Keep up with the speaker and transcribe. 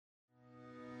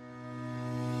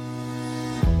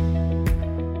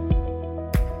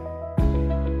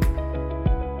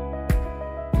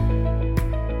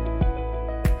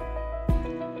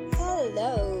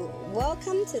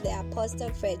to the Apostle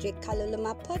Frederick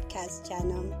Kaluluma podcast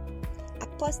channel.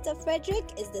 Apostle Frederick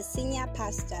is the senior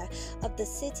pastor of the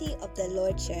City of the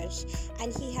Lord Church,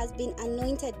 and he has been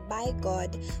anointed by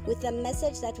God with a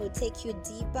message that will take you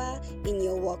deeper in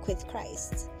your walk with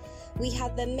Christ. We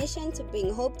have the mission to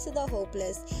bring hope to the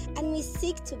hopeless, and we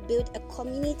seek to build a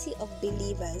community of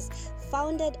believers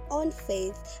founded on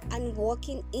faith and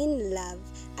walking in love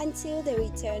until the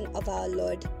return of our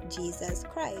Lord Jesus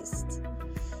Christ.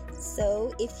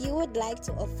 So, if you would like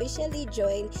to officially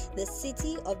join the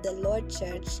City of the Lord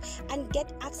Church and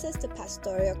get access to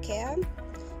pastoral care,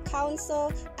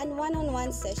 counsel, and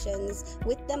one-on-one sessions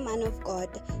with the man of God,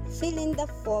 fill in the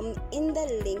form in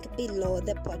the link below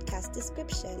the podcast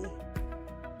description.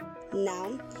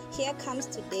 Now, here comes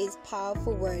today's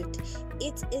powerful word.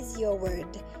 It is your word.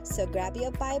 So grab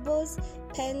your Bibles,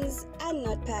 pens, and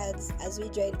notepads as we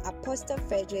join Apostle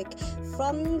Frederick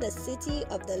from the City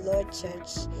of the Lord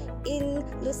Church in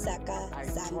Lusaka,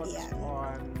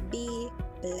 Zambia. Be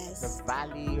blessed. The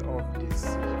valley of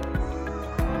decision.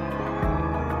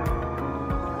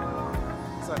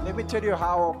 So let me tell you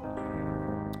how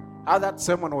that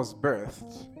sermon was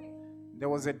birthed. There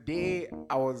was a day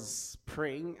I was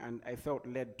praying and I felt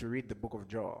led to read the book of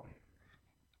Joel.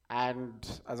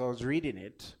 And as I was reading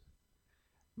it,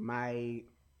 my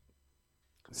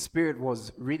spirit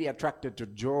was really attracted to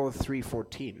Joel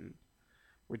 3:14,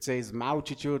 which says,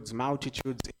 multitudes,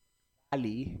 multitudes in the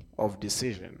valley of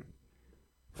decision.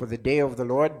 For the day of the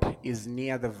Lord is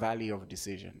near the valley of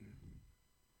decision.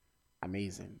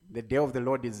 Amazing. The day of the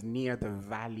Lord is near the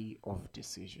valley of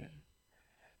decision.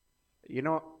 You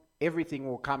know, everything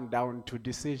will come down to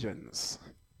decisions.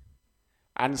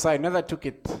 And so I never took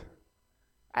it.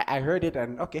 I heard it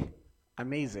and okay,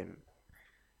 amazing.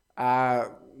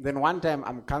 Then one time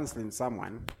I'm counseling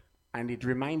someone and it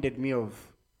reminded me of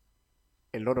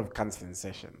a lot of counseling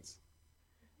sessions.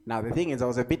 Now the thing is, I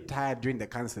was a bit tired during the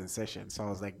counseling session, so I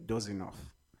was like dozing off.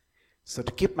 So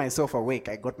to keep myself awake,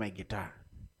 I got my guitar.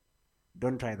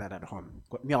 Don't try that at home.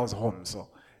 I was home, so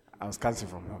I was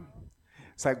counseling from home.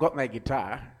 So I got my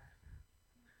guitar,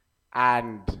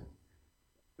 and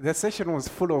the session was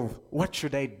full of, what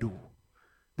should I do?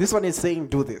 This one is saying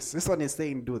do this. This one is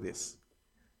saying do this.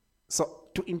 So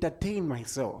to entertain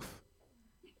myself,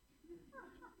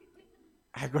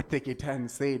 I got the guitar and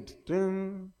said,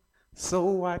 so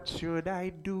what should I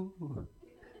do?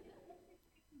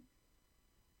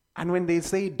 And when they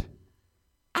said,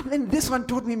 and then this one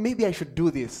told me maybe I should do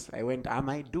this, I went, am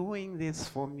I doing this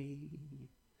for me?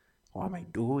 Or am I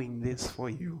doing this for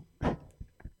you?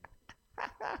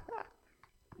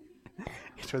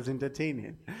 It was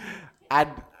entertaining. And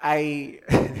I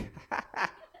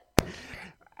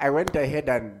went ahead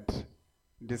and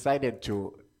decided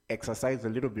to exercise a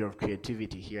little bit of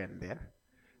creativity here and there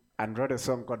and wrote a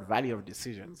song called Valley of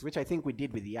Decisions, which I think we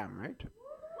did with Yam, right?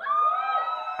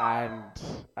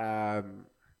 And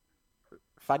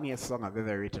funniest song I've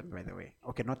ever written, by the way.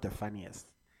 Okay, not the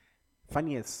funniest.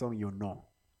 Funniest song you know.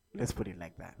 Let's put it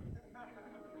like that.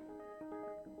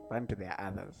 Fun to their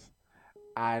others.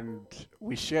 And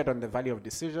we shared on the Valley of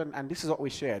Decision, and this is what we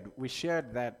shared. We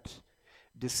shared that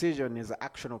decision is the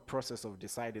action or process of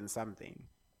deciding something.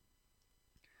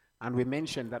 And we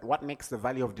mentioned that what makes the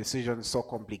Valley of Decision so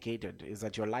complicated is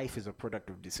that your life is a product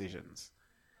of decisions.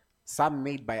 Some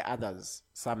made by others,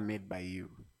 some made by you.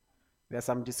 There are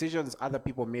some decisions other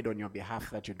people made on your behalf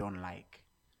that you don't like.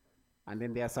 And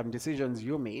then there are some decisions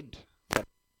you made that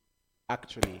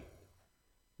actually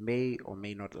may or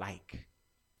may not like.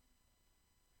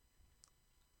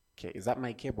 Okay, is that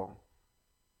my cable?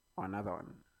 Or another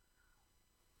one?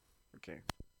 Okay.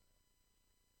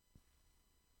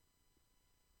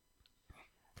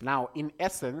 Now, in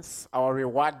essence, our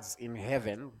rewards in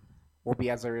heaven will be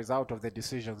as a result of the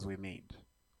decisions we made.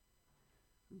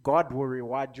 God will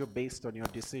reward you based on your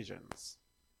decisions.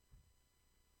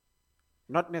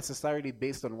 Not necessarily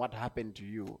based on what happened to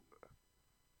you,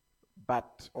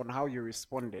 but on how you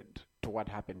responded to what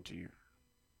happened to you.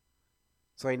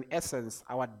 So in essence,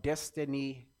 our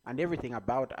destiny and everything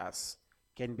about us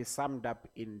can be summed up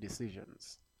in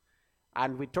decisions.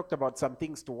 And we talked about some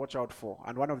things to watch out for,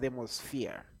 and one of them was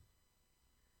fear.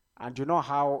 And you know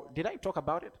how, did I talk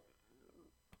about it?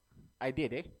 I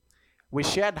did, eh? We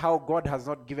shared how God has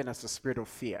not given us a spirit of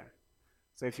fear.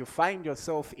 So if you find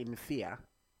yourself in fear,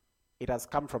 it has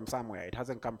come from somewhere. It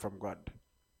hasn't come from God.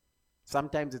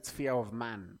 Sometimes it's fear of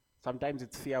man. Sometimes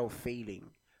it's fear of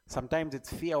failing. Sometimes it's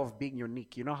fear of being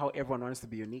unique. You know how everyone wants to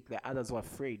be unique? There are others who are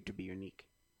afraid to be unique.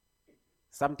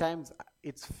 Sometimes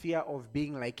it's fear of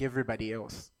being like everybody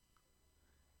else.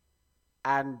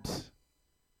 And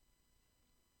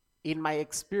In my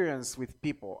experience with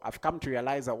people, I've come to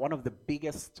realize that one of the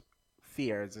biggest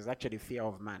fears is actually fear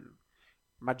of man.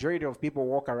 Majority of people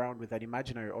walk around with an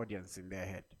imaginary audience in their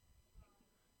head.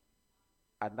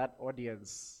 And that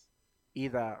audience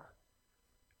either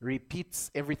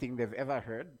repeats everything they've ever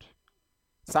heard,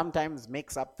 sometimes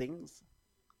makes up things,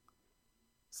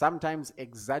 sometimes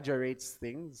exaggerates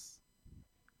things,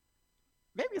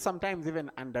 maybe sometimes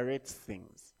even underrates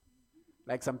things.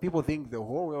 Like some people think the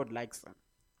whole world likes them.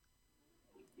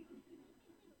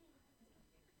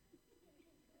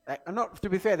 To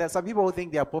be fair, there's some people who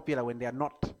think they are popular when they are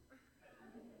not.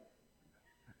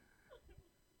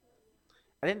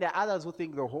 And then there are others who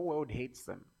think the whole world hates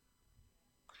them.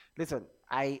 Listen,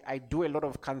 I do a lot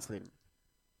of counseling.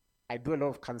 I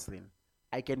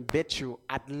can bet you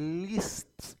at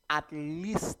least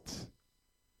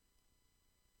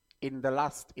in the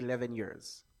last 11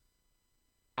 years,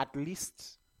 at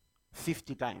least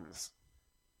 50 times.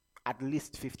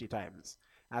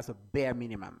 That's a bare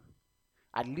minimum.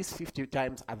 At least 50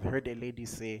 times I've heard a lady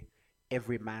say,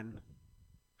 every man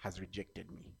has rejected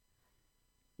me.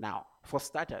 Now, for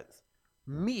starters,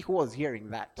 me who was hearing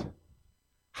that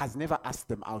has never asked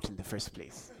them out in the first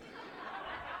place.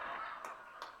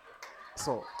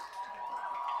 So,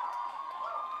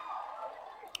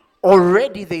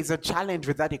 already there's a challenge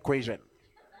with that equation.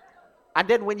 And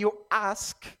then when you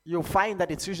ask, you'll find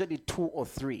that it's usually 2 or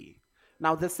 3.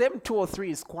 Now, the same 2 or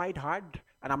 3 is quite hard,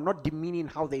 and I'm not demeaning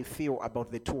how they feel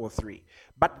about the 2 or 3.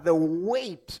 But the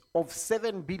weight of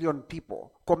 7 billion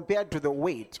people compared to the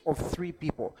weight of 3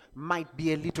 people might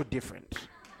be a little different.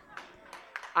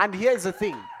 And here's the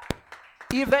thing.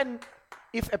 Even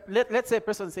if, let's say a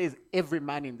person says, every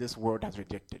man in this world has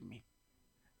rejected me.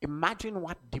 Imagine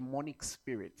what demonic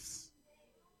spirits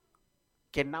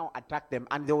can now attack them,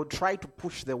 and they will try to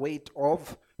push the weight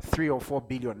of 3 or 4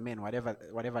 billion men,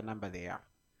 whatever number they are,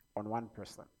 on one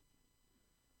person.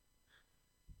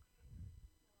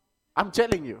 I'm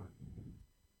telling you.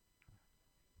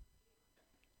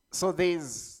 So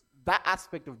there's that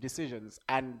aspect of decisions,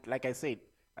 and like I said,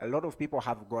 a lot of people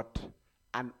have got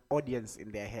an audience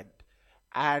in their head.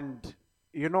 And,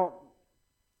 you know,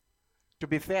 to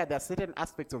be fair, there are certain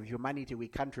aspects of humanity we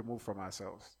can't remove from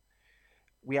ourselves.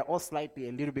 We are all slightly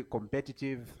a little bit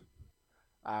competitive.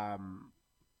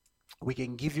 We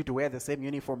can give you to wear the same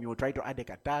uniform, you will try to add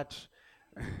a touch.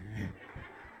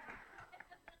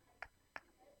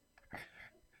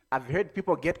 I've heard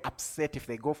people get upset if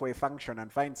they go for a function and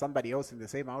find somebody else in the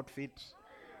same outfit.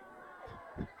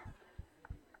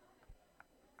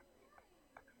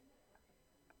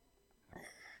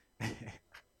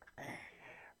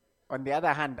 On the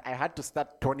other hand, I had to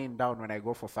start toning down when I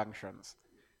go for functions.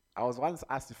 I was once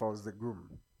asked if I was the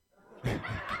groom.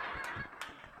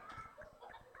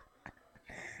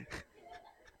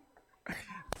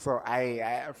 So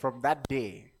from that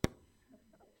day,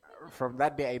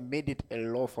 I made it a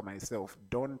law for myself.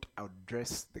 Don't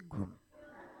outdress the groom.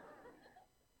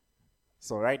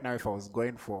 So right now, if I was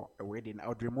going for a wedding, I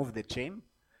would remove the chain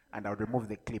and I would remove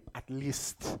the clip at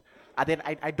least. And then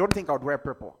I don't think I would wear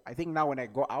purple. I think now when I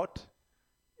go out,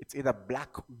 it's either black,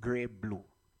 gray, blue.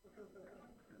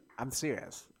 I'm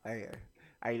serious.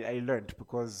 I learned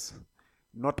because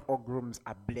not all grooms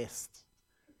are blessed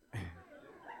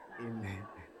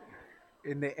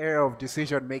in the area of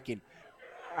decision making.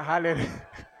 Hallelujah.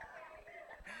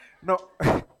 No.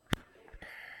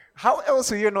 How else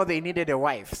do you know they needed a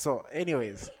wife? So,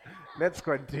 anyways, let's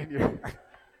continue.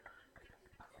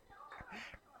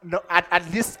 No,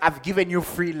 at least I've given you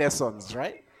free lessons,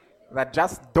 right? That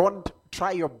just don't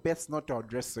try your best not to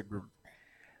address the group.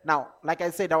 Now, like I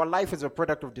said, our life is a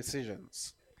product of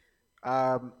decisions. There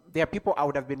are people I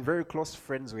would have been very close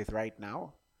friends with right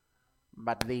now,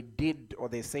 but they did or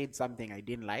they said something I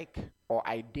didn't like, or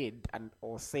I did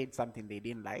or said something they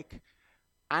didn't like,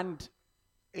 and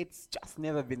it's just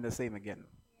never been the same again.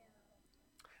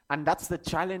 And that's the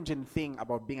challenging thing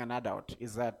about being an adult,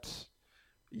 is that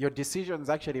your decisions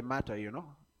actually matter, you know?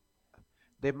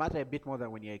 They matter a bit more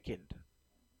than when you're a kid.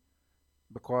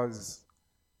 Because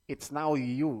it's now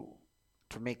you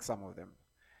to make some of them.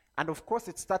 And of course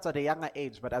it starts at a younger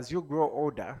age, but as you grow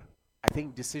older, I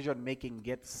think decision making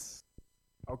gets...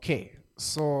 Okay,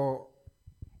 so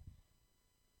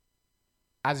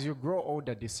as you grow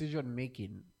older, decision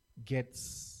making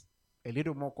gets a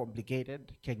little more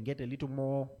complicated, can get a little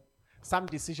more... Some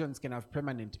decisions can have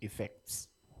permanent effects.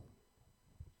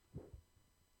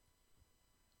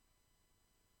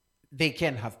 They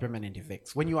can have permanent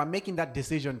effects. When you are making that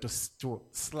decision to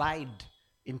slide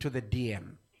into the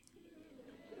DM,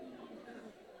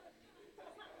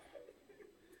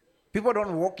 people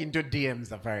don't walk into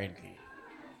DMs apparently.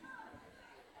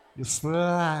 You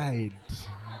slide.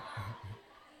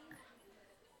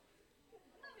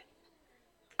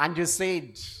 And you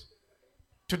said,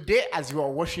 today as you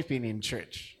are worshiping in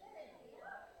church,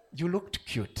 you looked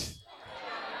cute.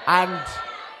 And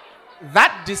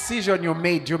that decision you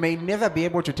made, you may never be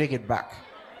able to take it back.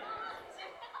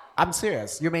 I'm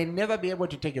serious. You may never be able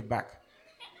to take it back.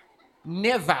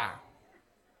 Never.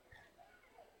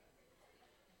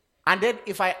 And then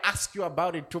if I ask you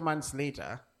about it 2 months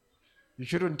later, you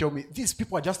shouldn't tell me, these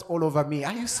people are just all over me.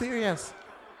 Are you serious?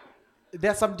 There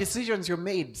are some decisions you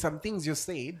made, some things you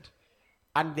said,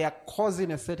 and they are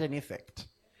causing a certain effect.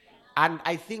 And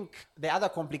I think the other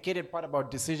complicated part about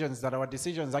decisions is that our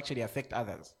decisions actually affect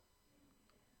others.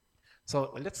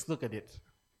 So let's look at it.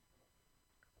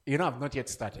 I've not yet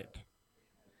started.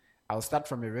 I'll start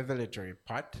from a revelatory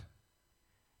part,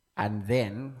 and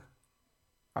then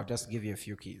I'll just give you a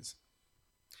few keys.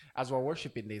 As we're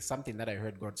worshiping, there's something that I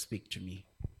heard God speak to me.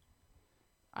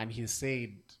 And he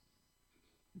said,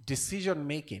 decision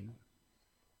making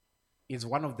is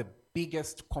one of the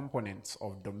biggest components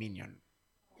of dominion.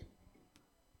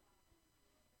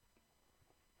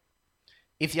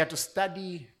 If you are to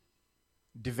study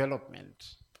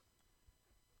development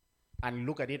and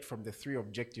look at it from the 3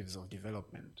 objectives of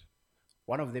development,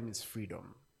 one of them is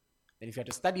freedom. And if you are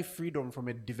to study freedom from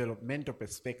a developmental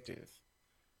perspective,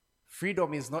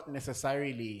 freedom is not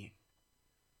necessarily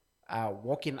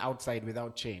walking outside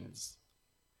without chains.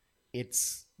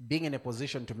 It's being in a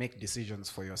position to make decisions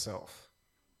for yourself.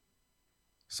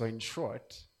 So in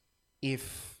short,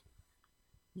 if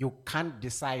you can't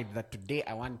decide that today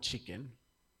I want chicken,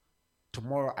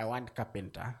 tomorrow I want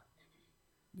carpenter,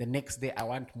 the next day I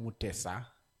want mutesa,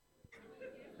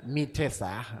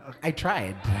 mitesa, I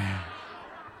tried.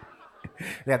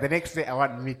 Yeah, the next day I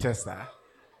want mitesa,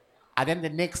 and then the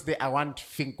next day I want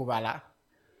finkubala,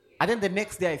 and then the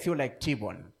next day I feel like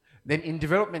T-bone. Then in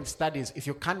development studies, if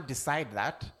you can't decide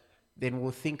that, then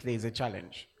we'll think there is a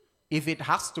challenge. If it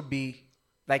has to be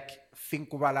like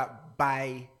finkubala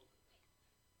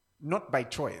not by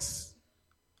choice,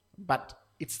 but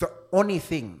it's the only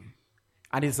thing,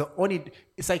 and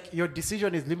it's like your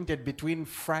decision is limited between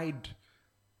fried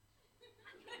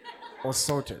or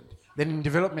salted. Then in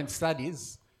development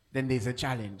studies, then there's a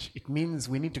challenge. It means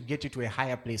we need to get you to a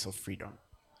higher place of freedom.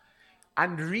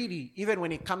 And really, even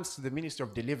when it comes to the ministry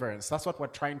of deliverance, that's what we're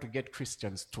trying to get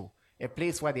Christians to, a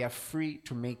place where they are free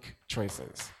to make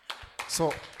choices.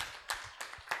 So,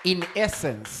 in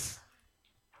essence,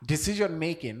 decision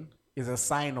making is a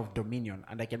sign of dominion,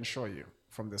 and I can show you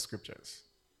from the scriptures.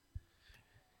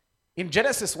 In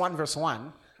Genesis 1 verse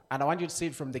 1, and I want you to see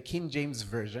it from the King James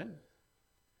Version,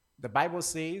 the Bible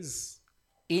says,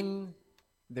 in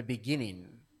the beginning,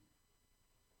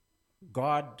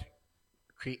 God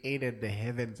created the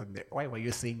heavens and the... Why were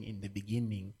you saying in the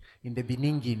beginning? In the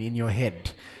beginning in your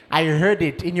head. I heard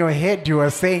it. In your head you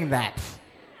were saying that.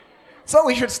 So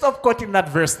we should stop quoting that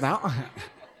verse now.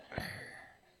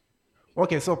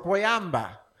 Okay, so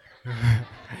Poyamba.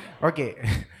 Okay.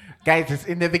 Guys, it's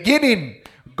in the beginning,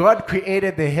 God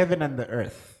created the heaven and the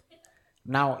earth.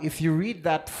 Now, if you read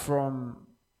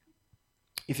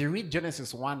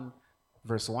Genesis 1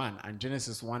 verse 1 and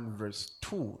Genesis 1 verse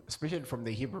 2, especially from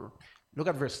the Hebrew, look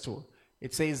at verse 2.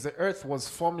 It says the earth was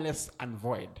formless and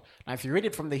void. Now, if you read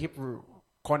it from the Hebrew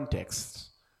context,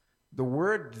 the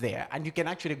word there, and you can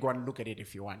actually go and look at it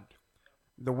if you want.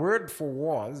 The word for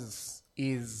was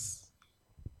is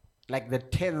like the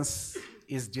tense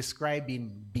is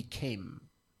describing became.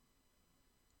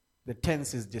 The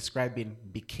tense is describing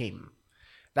became.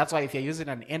 That's why if you're using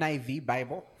an NIV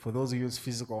Bible, for those who use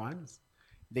physical ones,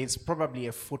 there's probably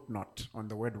a footnote on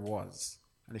the word was.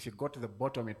 And if you go to the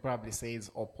bottom, it probably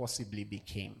says, or possibly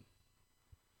became.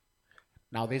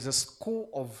 Now, there's a school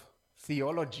of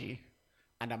theology,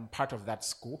 and I'm part of that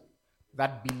school,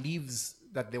 that believes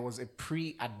that there was a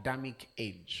pre-Adamic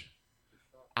age.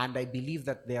 And I believe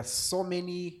that there are so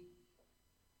many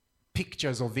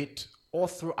pictures of it all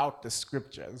throughout the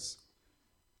scriptures.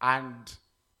 And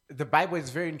the Bible is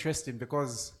very interesting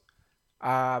because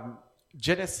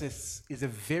Genesis is a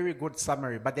very good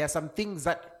summary, but there are some things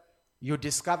that you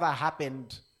discover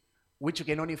happened which you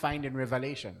can only find in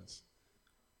Revelations.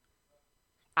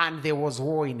 And there was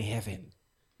war in heaven.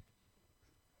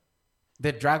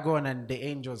 The dragon and the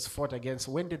angels fought against.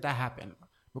 When did that happen?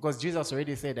 Because Jesus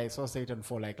already said, I saw Satan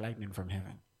fall like lightning from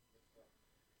heaven.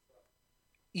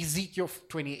 Ezekiel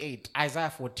 28, Isaiah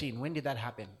 14, when did that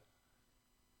happen?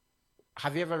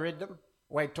 Have you ever read them?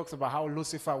 Where it talks about how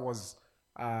Lucifer was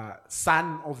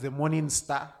son of the morning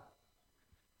star.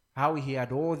 How he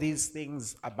had all these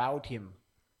things about him.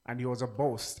 And he was a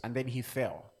boast. And then he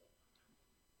fell.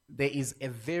 there is a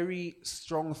very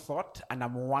strong thought, and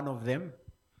I'm one of them,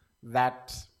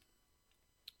 that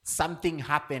something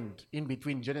happened in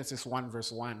between Genesis 1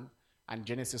 verse 1 and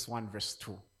Genesis 1 verse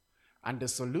 2. And the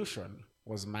solution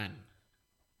was man.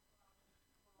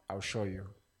 I'll show you.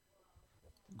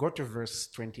 Go to verse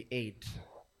 28.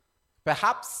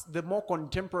 Perhaps the more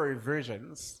contemporary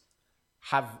versions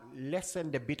have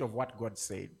lessened a bit of what God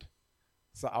said.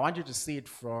 So I want you to see it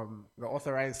from the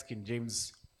Authorized King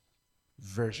James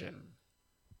Version.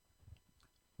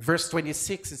 Verse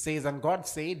 26, it says, and God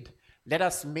said, let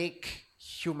us make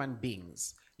human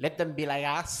beings. Let them be like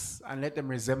us and let them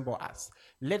resemble us.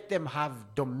 Let them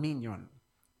have dominion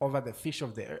over the fish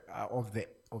of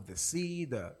the sea,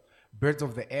 the birds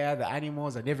of the air, the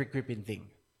animals, and every creeping thing.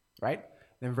 Right?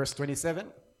 Then verse 27.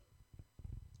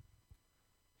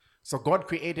 So God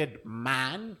created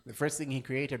man. The first thing he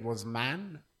created was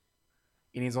man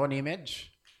in his own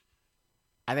image.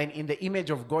 And then in the image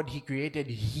of God, he created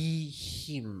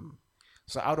him.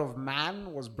 So out of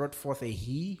man was brought forth a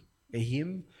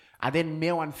him. And then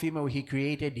male and female, he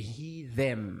created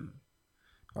them.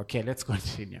 Okay, let's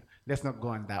continue. Let's not go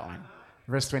on that one.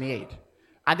 Verse 28.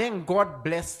 And then God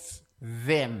blessed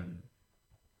them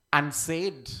and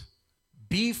said,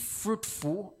 be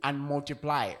fruitful and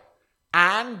multiply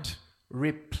and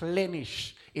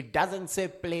replenish. It doesn't say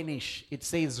plenish, it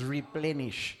says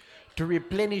replenish. To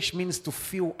replenish means to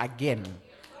fill again.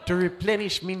 To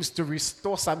replenish means to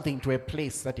restore something to a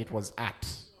place that it was at.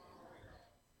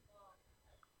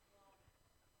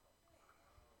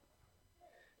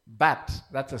 But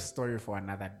that's a story for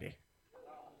another day.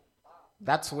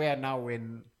 That's where now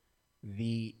when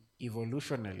the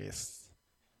evolutionists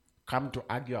come to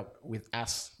argue with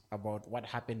us about what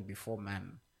happened before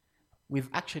man, we've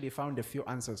actually found a few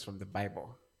answers from the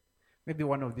Bible. Maybe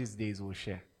one of these days we'll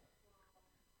share.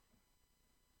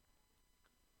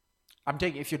 I'm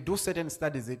telling you, if you do certain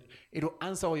studies, it will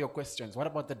answer all your questions. What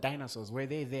about the dinosaurs? Were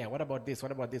they there? What about this?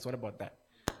 What about this? What about that?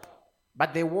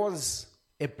 But there was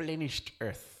a plenished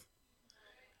earth.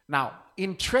 Now,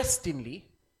 interestingly,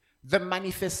 the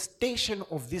manifestation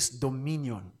of this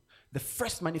dominion, the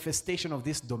first manifestation of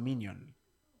this dominion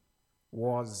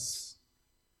was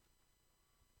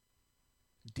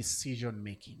decision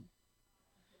making.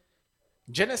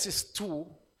 Genesis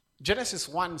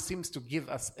 1 seems to give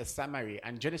us a summary,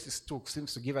 and Genesis 2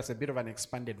 seems to give us a bit of an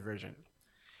expanded version.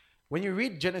 When you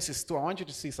read Genesis 2, I want you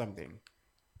to see something.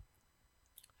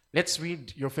 Let's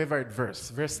read your favorite verse,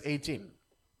 verse 18.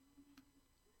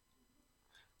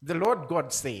 The Lord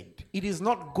God said, it is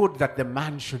not good that the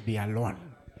man should be alone.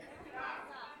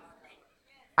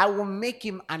 I will make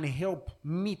him an help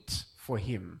meet for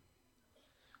him.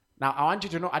 Now, I want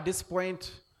you to know at this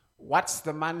point, what's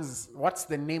the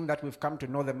name that we've come to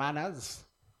know the man as?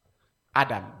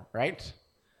 Adam, right?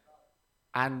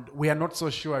 And we are not so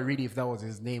sure really if that was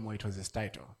his name or it was his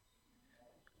title.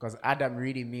 Because Adam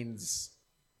really means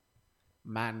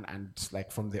man and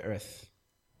like from the earth.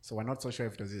 So we're not so sure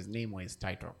if it was his name or his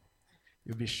title.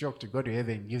 You'll be shocked to go to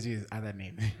heaven and gives you his other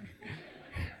name.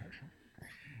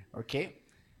 Okay?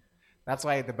 That's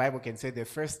why the Bible can say the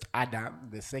first Adam,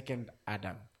 the second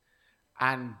Adam.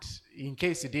 And in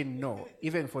case you didn't know,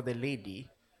 even for the lady,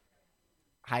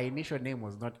 her initial name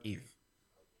was not Eve.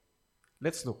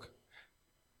 Let's look.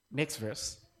 Next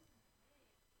verse.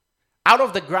 Out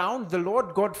of the ground, the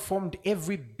Lord God formed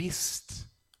every beast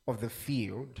of the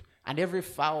field and every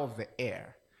fowl of the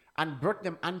air, and brought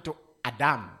them unto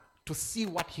Adam to see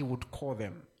what he would call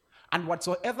them. And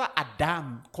whatsoever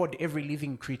Adam called every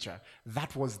living creature,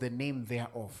 that was the name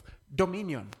thereof.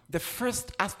 Dominion. The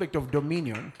first aspect of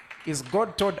dominion is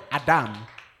God told Adam,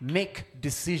 make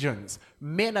decisions.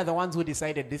 Men are the ones who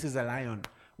decided this is a lion.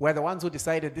 We're the ones who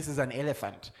decided this is an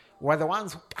elephant. We're the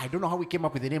ones, I don't know how we came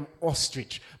up with the name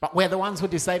ostrich, but we're the ones who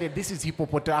decided this is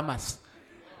hippopotamus.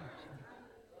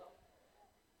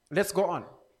 Let's go on.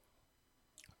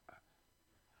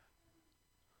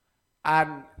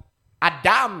 And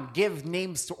Adam gave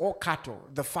names to all cattle,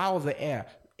 the fowl of the air,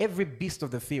 every beast of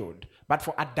the field. But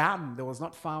for Adam, there was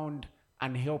not found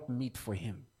an help meet for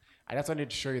him. I just wanted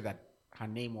to show you that her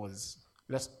name was,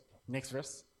 next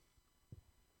verse.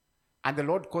 And the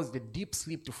Lord caused a deep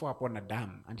sleep to fall upon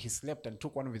Adam, and he slept and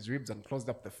took one of his ribs and closed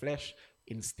up the flesh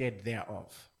instead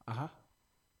thereof.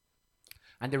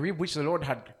 And the rib which the Lord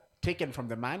had taken from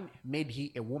the man made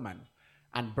he a woman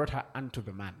and brought her unto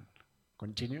the man.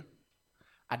 Continue.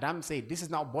 Adam said, this is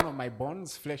now bone of my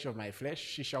bones, flesh of my flesh.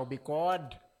 She shall be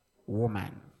called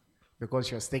woman, because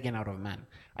she was taken out of man.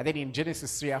 And then in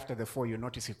Genesis 3, after the fall, you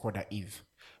notice he called her Eve.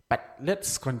 But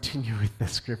let's continue with the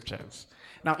scriptures.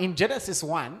 Now, in Genesis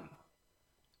 1,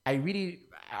 I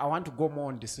want to go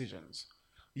more on decisions.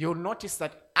 you'll notice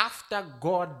that after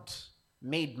God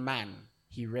made man,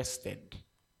 he rested.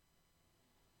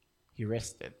 He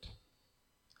rested.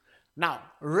 Now,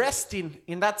 resting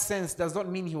in that sense does not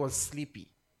mean he was sleepy.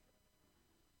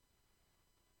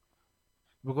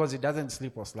 Because he doesn't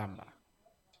sleep or slumber.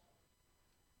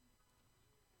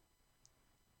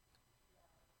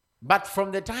 But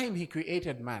from the time he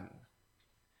created man,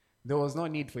 there was no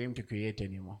need for him to create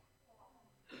anymore.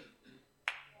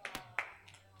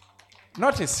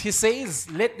 Notice, he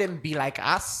says, let them be like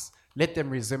us, let them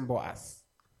resemble us.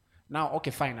 Now,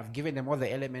 okay, fine, I've given them all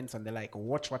the elements and they're like,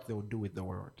 watch what they will do with the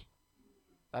world.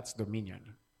 That's dominion.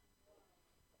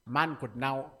 Man could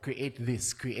now create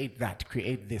this, create that,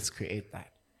 create this, create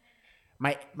that.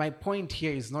 My point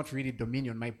here is not really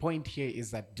dominion. My point here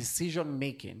is that decision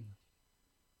making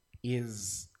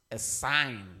is a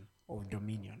sign of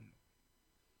dominion.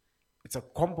 It's a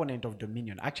component of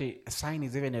dominion. Actually, a sign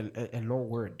is even a low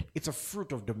word. It's a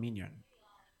fruit of dominion.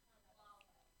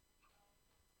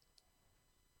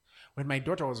 When my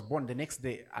daughter was born, the next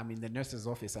day, I'm in the nurse's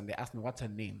office and they asked me, what's her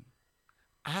name?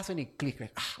 I asked when it clicked,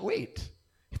 like, wait,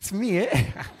 it's me,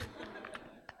 eh?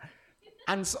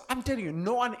 And so I'm telling you,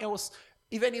 no one else,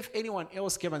 even if anyone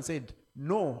else came and said,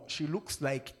 no, she looks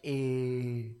like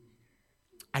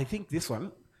I think this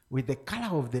one, with the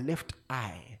color of the left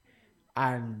eye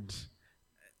and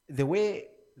the way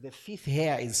the fifth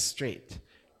hair is straight,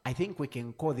 I think we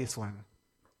can call this one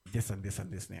this and this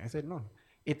and this name. I said, no.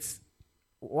 It's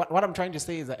what I'm trying to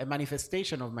say is that a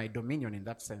manifestation of my dominion in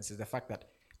that sense is the fact that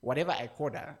whatever I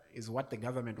call her is what the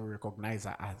government will recognize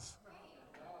her as.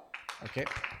 Okay?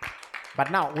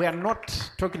 But now, we are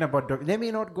not talking about... Let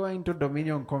me not go into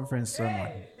Dominion Conference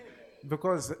sermon.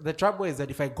 Because the trouble is that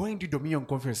if I go into Dominion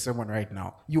Conference sermon right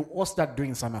now, you all start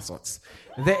doing somersaults.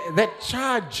 The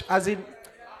charge, as in...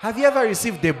 Have you ever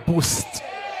received a boost?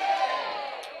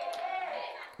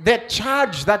 The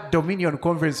charge that Dominion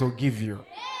Conference will give you.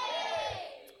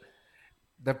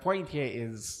 The point here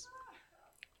is,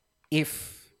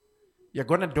 if you're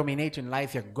going to dominate in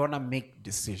life, you're going to make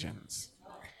decisions.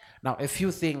 Now, a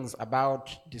few things about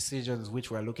decisions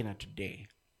which we're looking at today.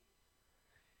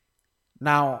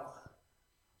 Now,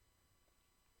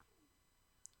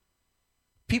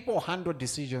 people handle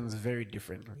decisions very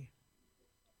differently.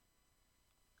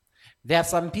 There are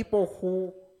some people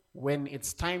who, when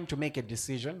it's time to make a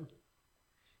decision,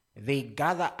 they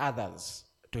gather others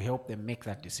to help them make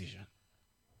that decision.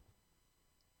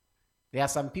 There are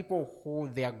some people who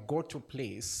their go-to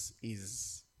place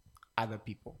is other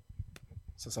people.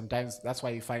 So sometimes that's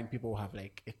why you find people who have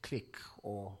like a clique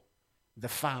or the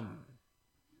fam,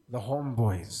 the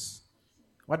homeboys.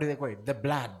 What do they call it? The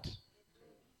blood.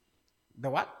 The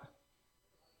what?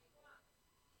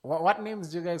 What names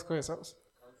do you guys call yourselves?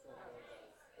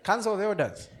 Council of the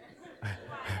Elders.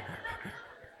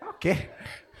 Okay.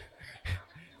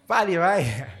 Probably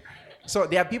right. So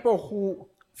there are people who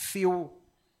feel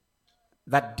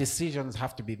that decisions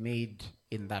have to be made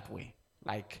in that way.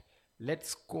 Like,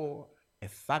 let's call a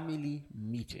family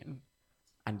meeting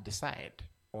and decide.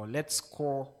 Or let's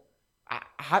call...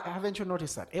 haven't you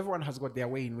noticed that? Everyone has got their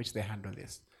way in which they handle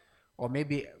this. Or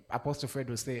maybe Apostle Fred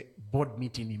will say, board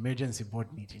meeting, emergency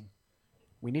board meeting.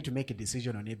 We need to make a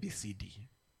decision on ABCD.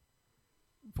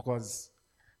 Because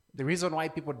the reason why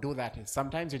people do that is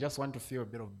sometimes you just want to feel a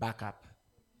bit of backup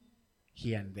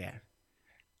here and there.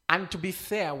 And to be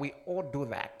fair, we all do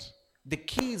that. The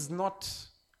key is not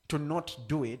to not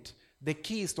do it. The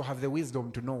key is to have the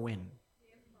wisdom to know when.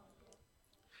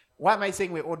 Why am I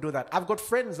saying we all do that? I've got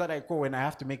friends that I call when I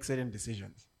have to make certain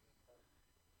decisions.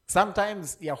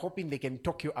 Sometimes you're hoping they can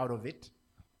talk you out of it.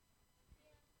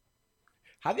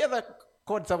 Have you ever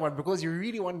called someone because you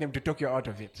really want them to talk you out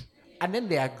of it? And then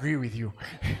they agree with you.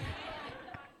 And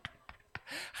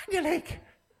you're like,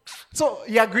 so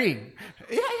you're agreeing?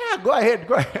 Yeah, go ahead.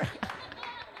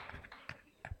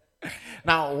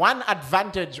 Now, one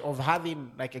advantage of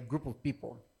having like a group of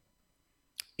people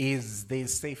is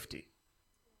there's safety.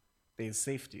 There's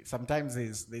safety. Sometimes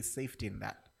there's safety in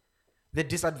that. The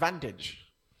disadvantage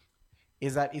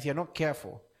is that if you're not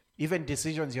careful, even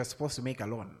decisions you're supposed to make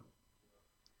alone,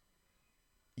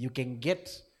 you can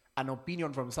get an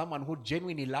opinion from someone who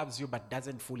genuinely loves you but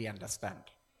doesn't fully understand.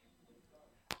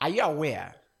 Are you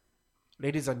aware,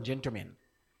 ladies and gentlemen,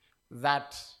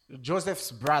 that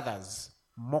Joseph's brothers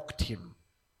mocked him?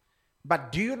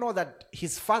 But do you know that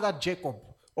his father Jacob,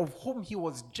 of whom he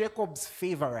was Jacob's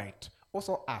favorite,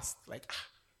 also asked, like,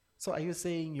 so are you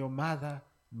saying your mother,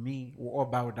 me, will all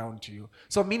bow down to you?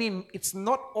 So meaning it's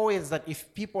not always that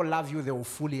if people love you, they will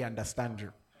fully understand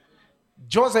you.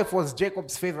 Joseph was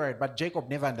Jacob's favorite, but Jacob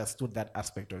never understood that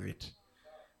aspect of it.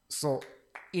 So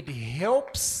it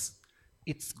helps,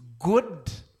 it's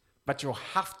good, but you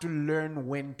have to learn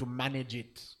when to manage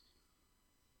it.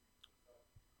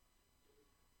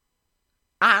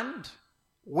 And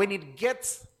when it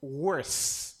gets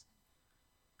worse,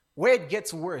 where it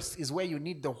gets worse is where you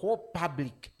need the whole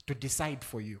public to decide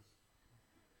for you.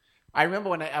 I remember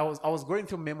when I was going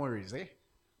through memories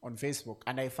on Facebook,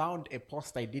 and I found a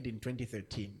post I did in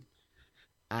 2013.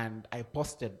 And I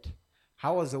posted,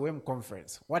 how was the WEM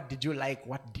conference? What did you like?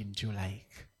 What didn't you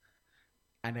like?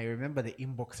 And I remember the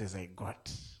inboxes I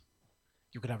got.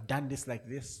 You could have done this like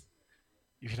this.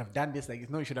 You should have done this like this.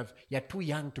 No, you're too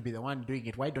young to be the one doing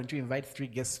it. Why don't you invite 3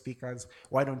 guest speakers?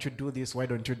 Why don't you do this? Why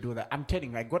don't you do that? I'm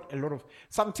telling you, I got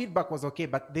some feedback was okay,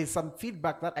 but there's some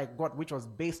feedback that I got which was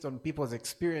based on people's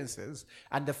experiences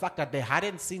and the fact that they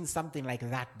hadn't seen something like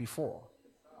that before.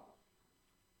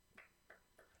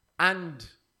 And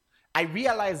I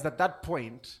realized at that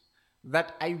point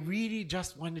that I really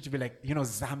just wanted to be like,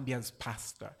 Zambia's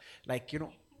pastor. Like, you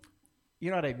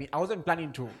know what I mean? I wasn't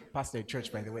planning to pastor a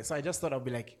church, by the way. So I just thought I'd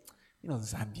be like,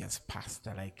 Zambia's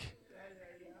pastor. Like,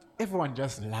 everyone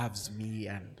just loves me,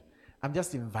 and I'm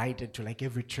just invited to like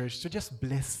every church to just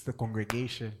bless the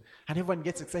congregation. And everyone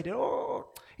gets excited. Oh,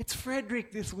 it's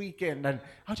Frederick this weekend. And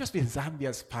I'll just be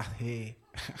Zambia's pastor. Hey.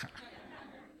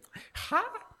 Huh?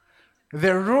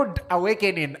 The rude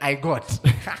awakening I got.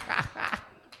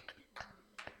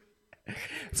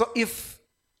 So if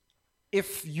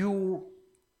you...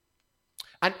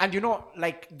 And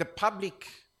like the public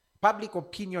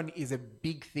opinion is a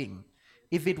big thing.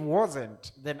 If it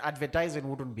wasn't, then advertising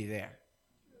wouldn't be there.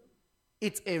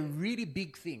 It's a really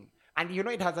big thing. And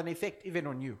it has an effect even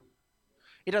on you.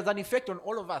 It has an effect on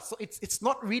all of us. So it's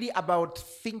not really about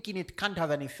thinking it can't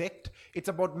have an effect. It's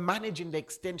about managing the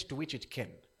extent to which it can.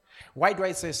 Why do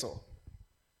I say so?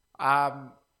 I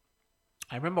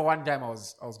remember one time I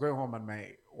was going home and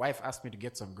my wife asked me to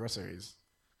get some groceries.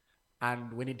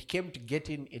 And when it came to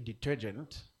getting a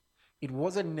detergent, it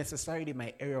wasn't necessarily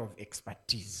my area of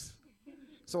expertise.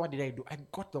 So what did I do? I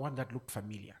got the one that looked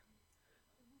familiar.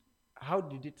 How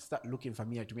did it start looking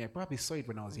familiar to me? I probably saw it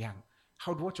when I was young. I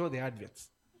would watch all the adverts.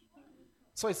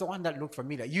 So it's the one that looked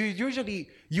familiar.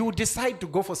 You decide to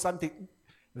go for something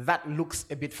that looks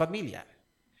a bit familiar.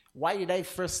 Why did I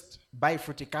first buy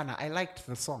Fruticana? I liked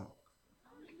the song.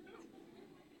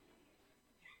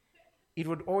 It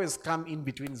would always come in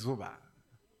between Zuba.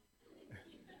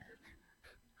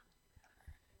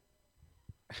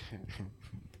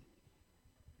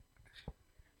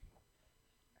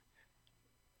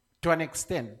 To an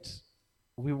extent,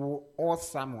 we will all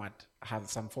somewhat have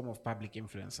some form of public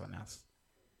influence on us.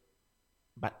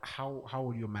 But how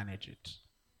will you manage it?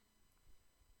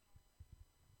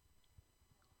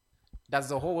 Does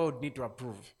the whole world need to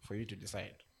approve for you to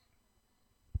decide?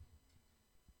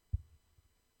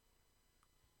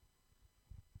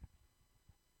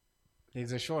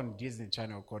 There's a show on Disney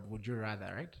Channel called Would You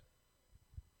Rather, right?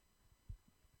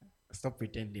 Stop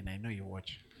pretending, I know you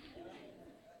watch.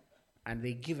 And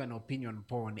they give an opinion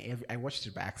poll on I watched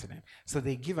it by accident. So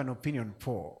they give an opinion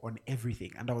poll on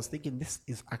everything. And I was thinking, this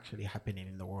is actually happening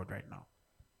in the world right now.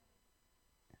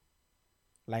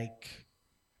 Like,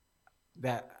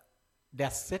 there are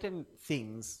certain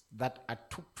things that are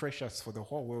too precious for the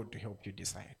whole world to help you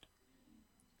decide.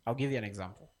 I'll give you an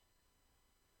example.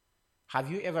 Have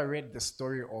you ever read the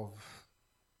story of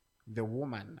the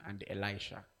woman and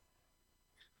Elisha?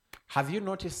 Have you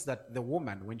noticed that the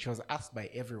woman, when she was asked by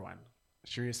everyone,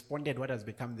 she responded what has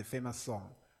become the famous song,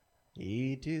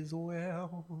 it is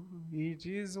well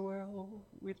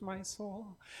with my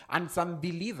soul. And some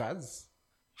believers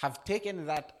have taken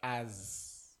that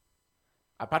as,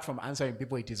 apart from answering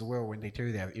people it is well when they tell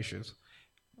you they have issues,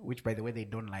 which by the way they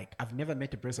don't like. I've never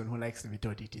met a person who likes to be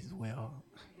told it is well.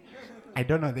 I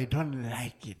don't know, they don't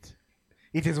like it.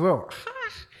 It is well.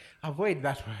 Avoid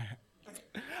that one.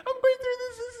 I'm going through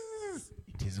this.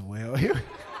 It is well.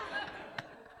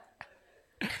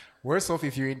 Worse off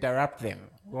if you interrupt them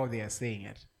while they are saying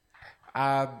it.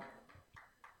 Now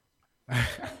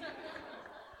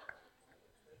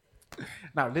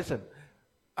listen,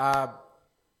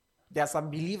 there are some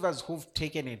believers who've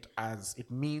taken it as it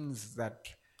means that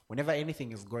whenever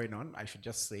anything is going on, I should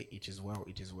just say it is well,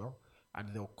 and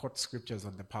they'll quote scriptures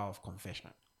on the power of confession.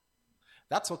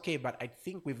 That's okay, but I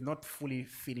think we've not fully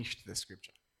finished the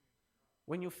scripture.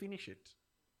 When you finish it,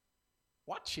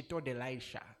 what she told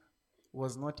Elisha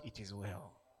was not it is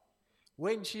well.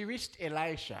 When she reached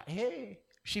Elisha,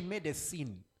 she made a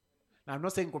sin. Now, I'm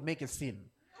not saying could make a sin,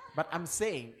 but I'm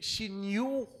saying she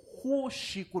knew who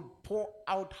she could pour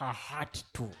out her heart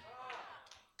to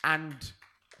and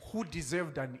who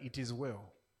deserved an it is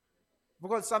well.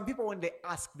 Because some people, when they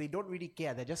ask, they don't really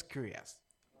care. They're just curious.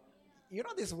 You know,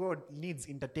 this world needs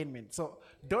entertainment. So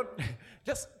don't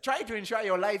just try to ensure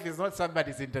your life is not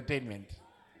somebody's entertainment.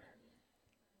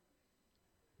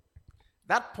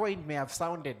 That point may have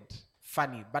sounded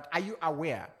funny, but are you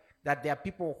aware that there are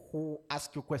people who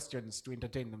ask you questions to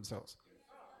entertain themselves?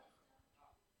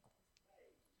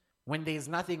 When there is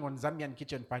nothing on Zambian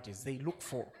kitchen parties, they look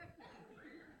for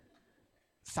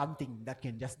something that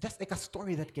can just like a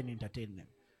story that can entertain them.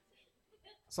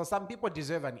 So some people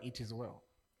deserve an eat as well.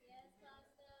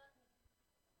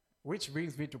 Which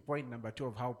brings me to point number 2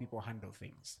 of how people handle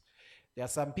things. There are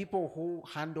some people who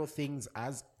handle things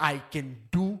as, I can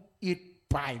do it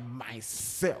by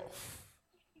myself.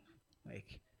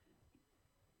 Like,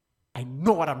 I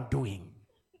know what I'm doing.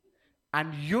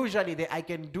 And usually the I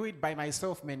can do it by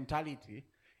myself mentality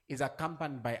is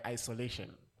accompanied by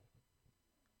isolation.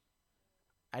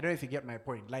 I don't know if you get my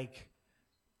point. Like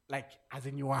as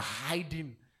in you are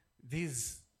hiding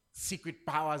these secret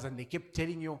powers and they keep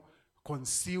telling you,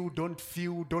 conceal, don't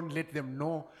feel, don't let them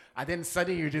know. And then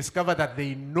suddenly you discover that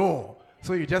they know.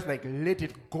 So you just like let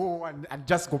it go and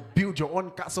just go build your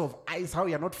own castle of ice. How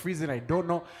you're not freezing, I don't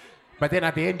know. But then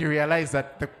at the end you realize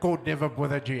that the code never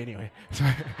bothered you anyway. So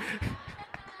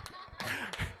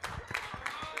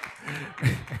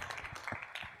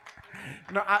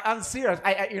no, I'm serious.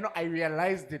 I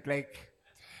realized it like,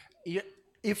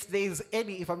 if there's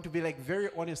any, if I'm to be like very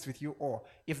honest with you, or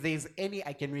if there's any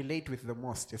I can relate with the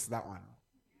most, it's that one.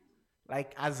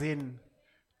 Like as in,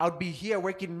 I'll be here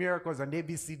working miracles and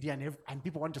ABCD and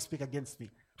people want to speak against me.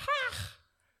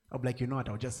 I'll be like, you know what,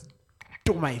 I'll just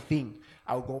do my thing.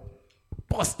 I'll go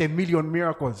post 1 million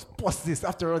miracles, post this.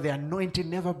 After all, the anointing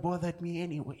never bothered me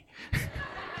anyway.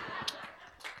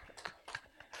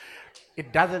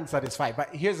 It doesn't satisfy.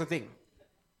 But here's the thing.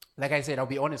 Like I said, I'll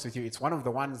be honest with you. It's one of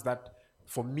the ones that,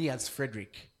 for me as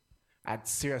Frederick, I had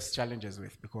serious challenges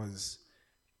with. Because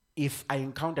if I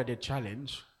encountered a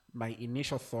challenge, my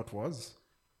initial thought was,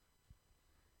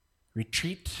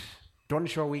 retreat, don't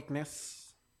show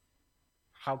weakness.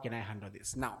 How can I handle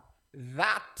this? Now,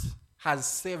 that has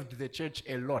saved the church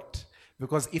a lot.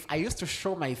 Because if I used to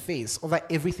show my face over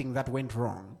everything that went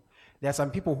wrong, there are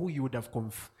some people who you would have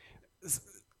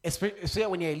especially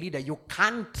when you're a leader, you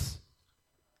can't,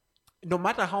 no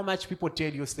matter how much people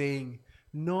tell you saying,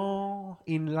 no,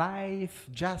 in life,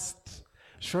 just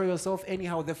show yourself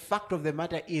anyhow. The fact of the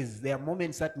matter is, there are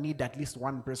moments that need at least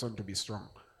one person to be strong.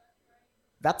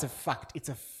 That's a fact. It's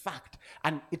a fact.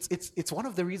 And it's one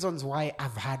of the reasons why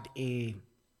I've had should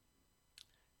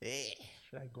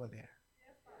I go there?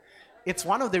 It's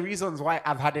one of the reasons why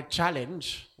I've had a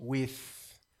challenge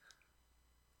with,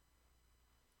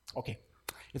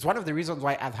 it's one of the reasons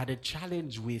why I've had a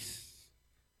challenge with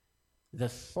the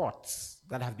thoughts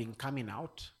that have been coming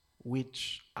out,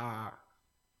 which are,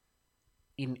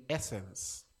 in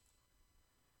essence,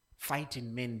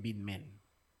 fighting men being men.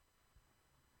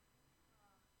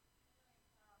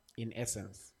 In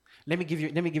essence. Let me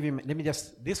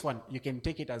just, this one, you can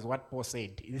take it as what Paul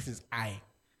said. This is I.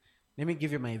 Let me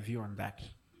give you my view on that.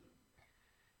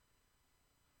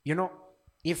 You know,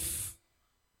 if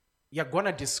you're going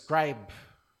to describe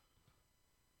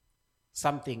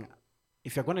something,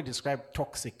 if you're going to describe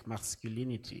toxic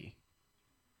masculinity,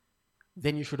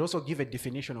 then you should also give a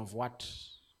definition of what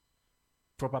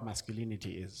proper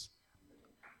masculinity is.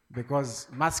 Because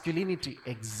masculinity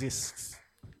exists.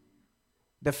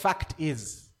 The fact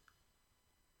is,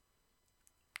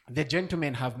 the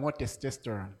gentlemen have more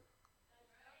testosterone.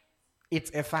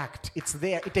 It's a fact. It's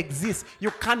there. It exists.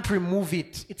 You can't remove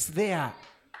it. It's there.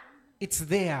 It's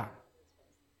there.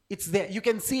 It's there. You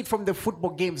can see it from the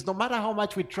football games. No matter how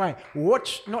much we try.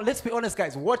 Let's be honest,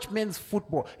 guys. Watch men's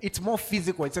football. It's more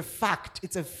physical. It's a fact.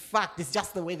 It's a fact. It's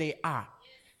just the way they are.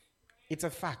 It's a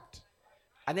fact.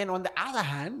 And then on the other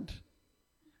hand,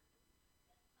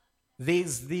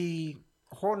 there's the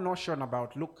whole notion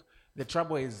about, look, the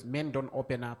trouble is men don't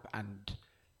open up and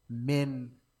men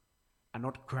are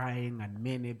not crying and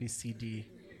men ABCD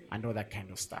and all that kind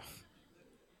of stuff.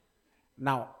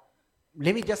 Now,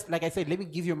 let me just, like I said, let me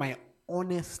give you my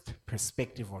honest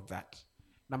perspective of that.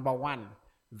 Number one,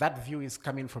 that view is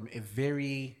coming from a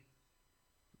very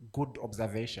good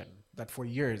observation that for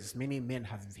years, many men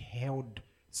have held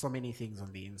so many things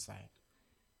on the inside.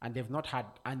 And they've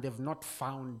not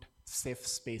found safe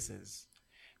spaces.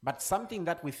 But something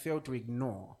that we fail to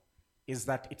ignore is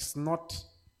that it's not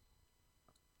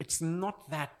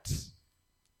that.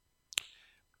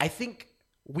 I think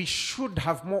we should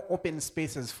have more open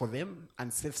spaces for them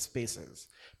and safe spaces.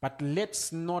 But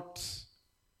let's not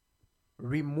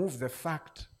remove the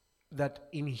fact that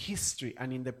in history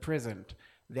and in the present,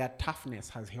 their toughness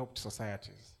has helped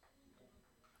societies.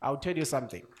 I'll tell you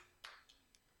something.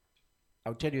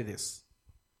 I'll tell you this.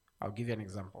 I'll give you an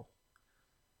example.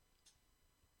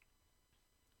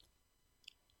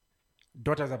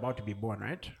 Daughter's about to be born,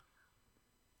 right?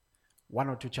 1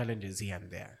 or 2 challenges here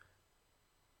and there.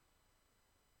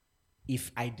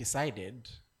 If I decided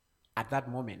at that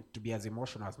moment to be as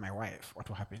emotional as my wife, what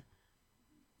will happen?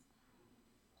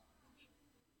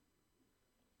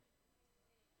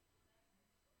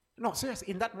 No, seriously,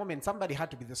 in that moment, somebody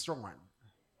had to be the strong one.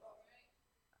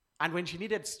 And when she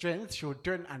needed strength, she would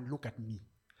turn and look at me.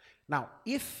 Now,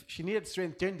 if she needed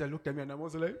strength, turned and looked at me, and I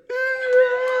was like,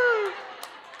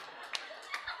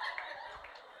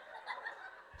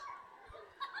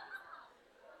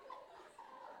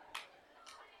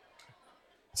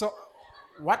 so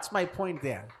what's my point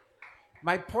there?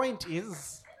 My point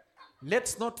is,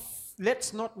 let's not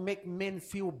make men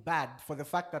feel bad for the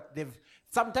fact that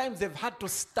sometimes they've had to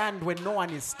stand when no one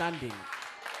is standing.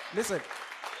 Listen,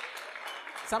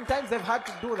 sometimes they've had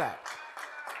to do that.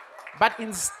 But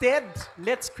instead,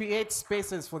 let's create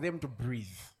spaces for them to breathe.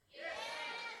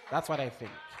 That's what I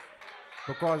think.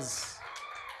 Because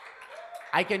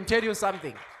I can tell you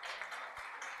something.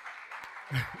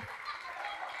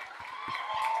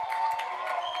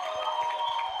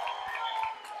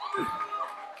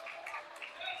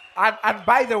 And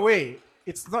by the way,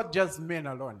 it's not just men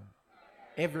alone.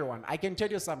 Everyone. I can tell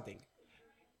you something.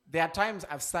 There are times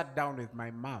I've sat down with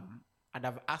my mom and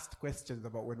I've asked questions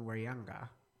about when we were younger.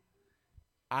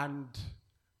 And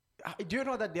do you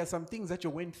know that there are some things that you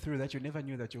went through that you never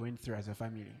knew that you went through as a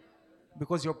family?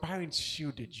 Because your parents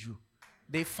shielded you.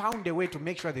 They found a way to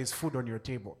make sure there's food on your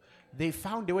table. They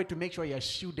found a way to make sure you're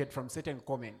shielded from certain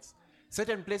comments.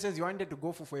 Certain places you wanted to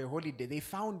go for a holiday, they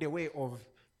found a way of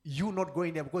you not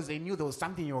going there because they knew there was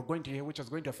something you were going to hear which was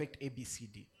going to affect A, B, C,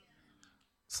 D.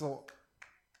 So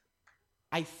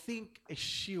I think a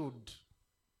shield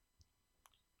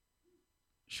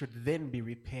should then be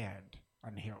repaired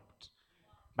and helped.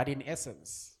 But in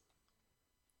essence,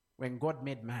 when God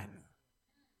made man,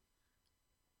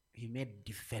 he made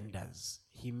defenders.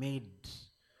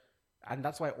 And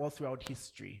that's why all throughout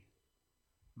history,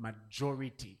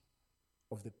 majority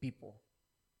of the people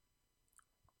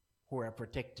who are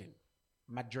protecting,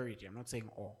 majority, I'm not saying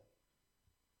all,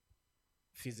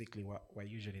 physically were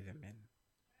usually the men.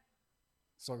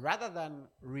 So rather than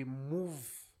remove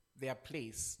their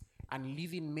place and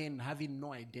leaving men having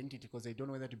no identity because they don't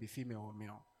know whether to be female or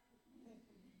male,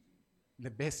 the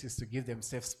best is to give them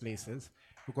safe places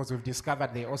because we've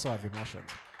discovered they also have emotions.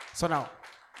 So now,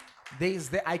 there is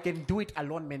the I can do it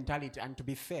alone mentality, and to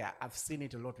be fair, I've seen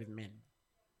it a lot with men.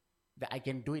 That I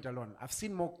can do it alone. I've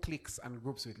seen more cliques and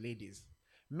groups with ladies.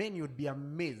 Men, you'd be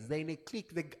amazed. They're in a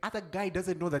clique. The other guy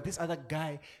doesn't know that this other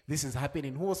guy, this is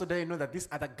happening. Who also doesn't know that this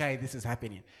other guy, this is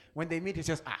happening. When they meet, it's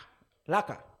just,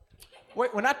 laka.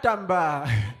 Wait, we're not tamba.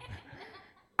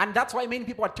 And that's why many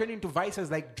people are turning to vices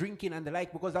like drinking and the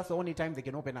like, because that's the only time they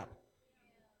can open up.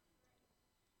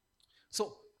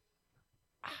 So,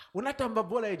 unatamba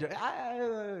bola ejo.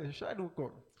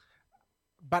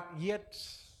 But yet,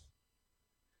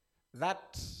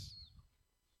 that,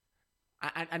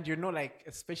 and you know, like,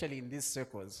 especially in these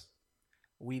circles,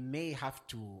 we may have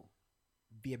to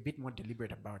be a bit more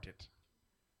deliberate about it.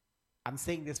 I'm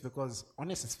saying this because,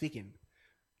 honestly speaking,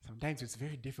 sometimes it's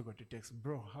very difficult to text,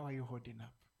 bro, how are you holding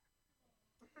up?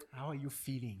 How are you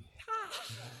feeling?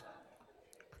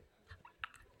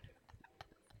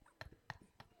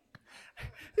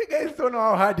 You guys don't know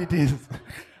how hard it is.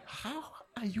 How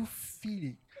are you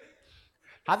feeling?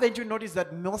 Haven't you noticed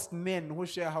that most men who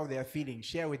share how they are feeling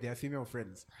share with their female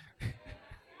friends?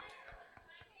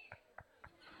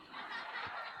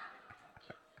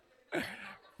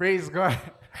 Praise God.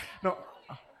 No.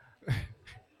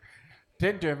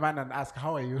 Turn to a man and ask,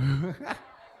 how are you?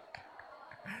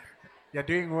 You're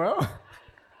doing well?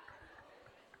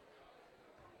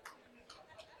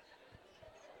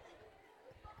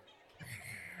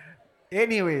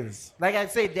 Anyways, like I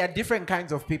said, there are different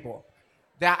kinds of people.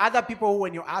 There are other people who,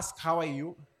 when you ask, how are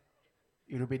you?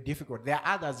 It will be difficult. There are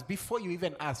others, before you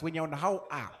even ask, when you're on how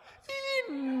are,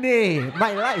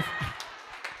 my life.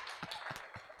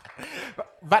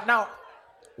 But now,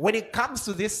 when it comes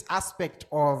to this aspect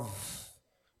of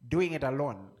doing it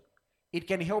alone, it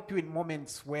can help you in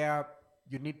moments where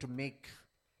you need to make,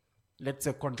 let's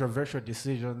say, controversial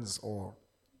decisions, or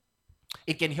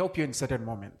it can help you in certain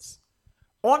moments.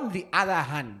 On the other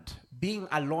hand, being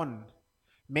alone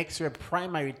makes you a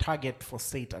primary target for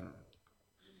Satan.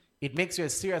 It makes you a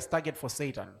serious target for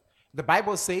Satan. The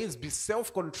Bible says, be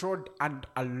self-controlled and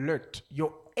alert.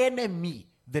 Your enemy,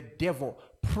 the devil,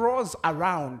 prowls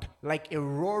around like a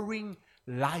roaring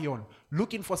lion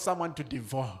looking for someone to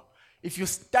devour. If you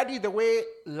study the way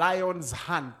lions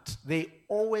hunt, they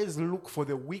always look for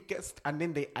the weakest and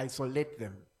then they isolate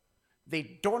them.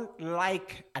 They don't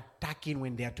like attacking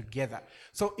when they are together.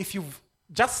 So if you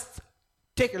just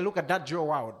take a look at that Joe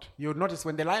Wild, you'll notice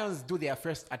when the lions do their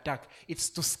first attack, it's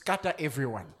to scatter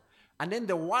everyone. And then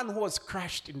the one who was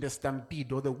crushed in the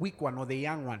stampede, or the weak one, or the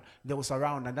young one, they will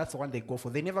surround, and that's the one they go for.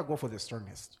 They never go for the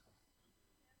strongest.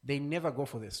 They never go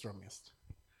for the strongest.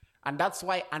 And that's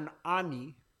why an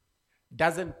army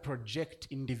doesn't project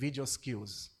individual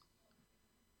skills.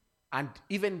 And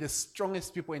even the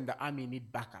strongest people in the army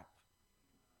need backup.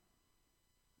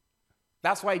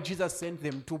 That's why Jesus sent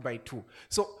them 2 by 2.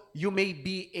 So you may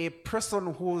be a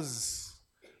person who's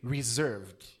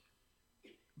reserved,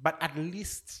 but at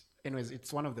least, anyways,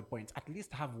 it's one of the points, at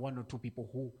least have 1 or 2 people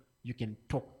who you can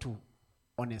talk to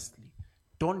honestly.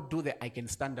 Don't do the I can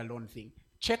stand alone thing.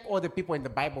 Check all the people in the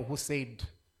Bible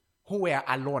who were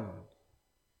alone.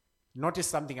 Notice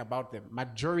something about them.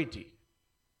 Majority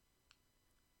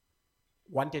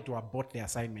wanted to abort the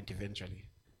assignment eventually.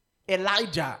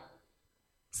 Elijah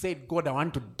said, God, I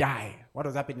want to die. What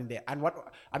was happening there? And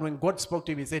when God spoke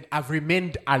to him, he said, I've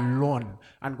remained alone.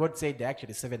 And God said, there are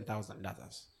actually 7,000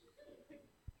 others.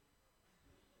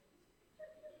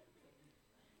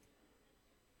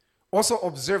 Also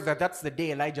observe that that's the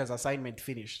day Elijah's assignment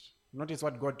finished. Notice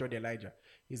what God told Elijah.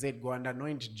 He said, go and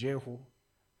anoint Jehu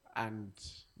and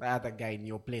the other guy in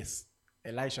your place.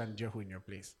 Elisha and Jehu in your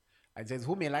place. And says,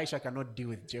 whom Elisha cannot deal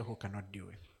with, Jehu cannot deal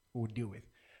with. Who will deal with.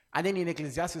 And then in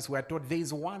Ecclesiastes, we are told there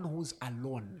is one who's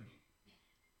alone.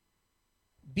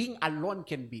 Being alone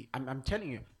can be, I'm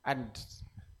telling you, and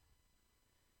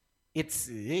it's,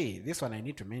 this one I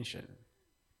need to mention.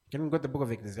 Can we go to the book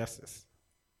of Ecclesiastes?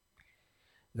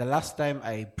 The last time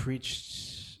I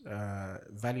preached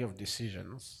Valley of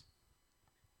Decisions,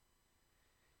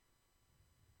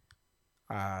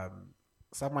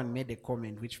 someone made a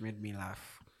comment which made me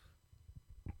laugh.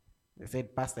 They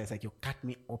said, Pastor, it's like you cut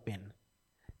me open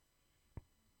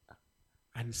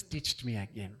and stitched me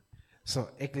again. So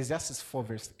Ecclesiastes 4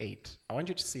 verse 8. I want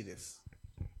you to see this.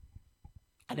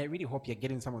 And I really hope you're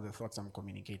getting some of the thoughts I'm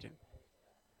communicating.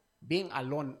 Being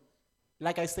alone,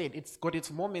 like I said, it's got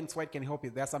its moments where it can help you.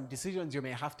 There are some decisions you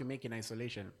may have to make in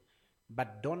isolation.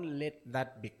 But don't let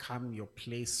that become your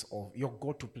place of your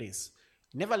go-to place.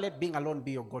 Never let being alone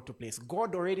be your go-to place.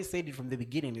 God already said it from the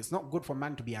beginning. It's not good for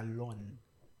man to be alone.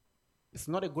 It's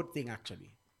not a good thing,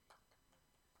 actually.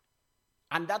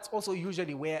 And that's also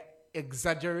usually where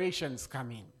exaggerations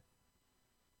come in.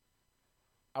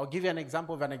 I'll give you an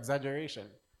example of an exaggeration.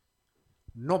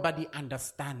 Nobody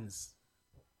understands.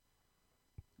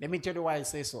 Let me tell you why I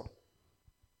say so.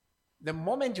 The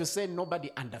moment you say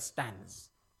nobody understands,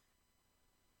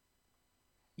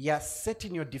 you're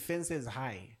setting your defenses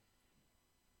high.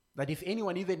 That if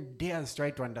anyone even dares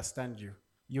try to understand you,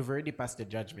 you've already passed a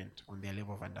judgment on their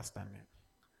level of understanding.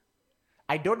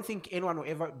 I don't think anyone will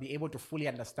ever be able to fully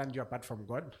understand you apart from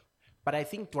God. But I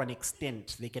think to an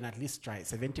extent, they can at least try.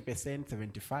 70%,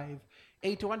 75%,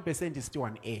 81% is still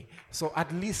an A. So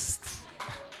at least...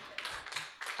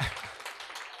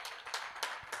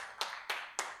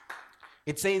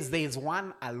 It says there is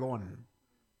one alone,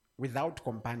 without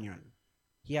companion.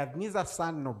 He hath neither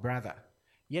son nor brother,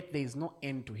 yet there is no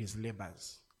end to his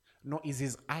labors, nor is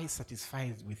his eye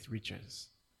satisfied with riches.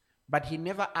 But he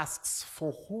never asks,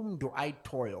 for whom do I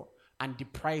toil and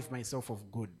deprive myself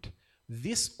of good?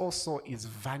 This also is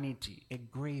vanity, a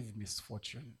grave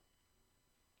misfortune.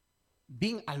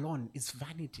 Being alone is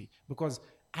vanity, because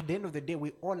at the end of the day,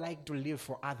 we all like to live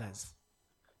for others.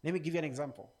 Let me give you an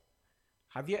example.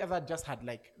 Have you ever just had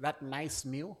like that nice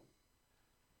meal,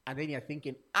 and then you're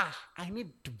thinking, I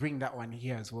need to bring that one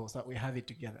here as well so that we have it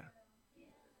together?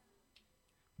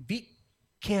 Be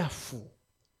careful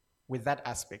with that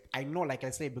aspect. I know, like I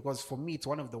say, because for me, it's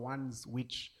one of the ones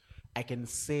which I can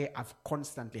say I've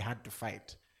constantly had to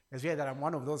fight. It's really that I'm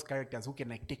one of those characters who can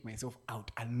like take myself out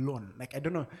alone. Like, I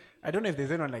don't know if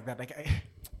there's anyone like that. Like,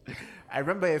 I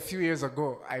remember a few years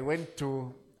ago, I wanted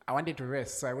to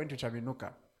rest, so I went to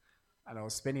Chaminuka, and I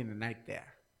was spending the night there.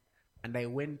 And I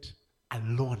went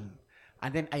alone.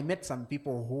 And then I met some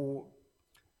people who,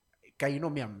 you know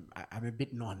me, I'm a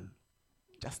bit known.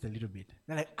 Just a little bit.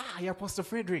 They're like, you're Pastor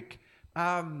Frederick.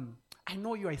 I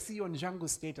know you. I see you on Django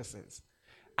statuses.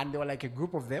 And they were like a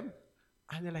group of them.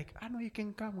 And they're like, no, you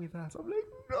can come with us. I'm like,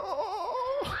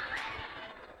 no.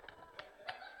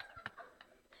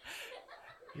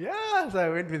 Yeah, so I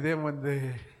went with them on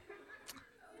the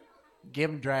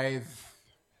game drive.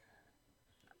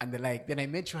 And they're like, then I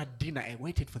made sure at dinner, I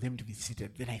waited for them to be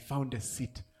seated. Then I found a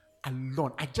seat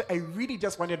alone. I really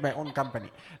just wanted my own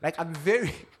company. Like,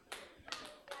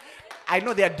 I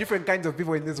know there are different kinds of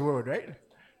people in this world, right?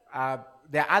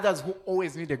 There are others who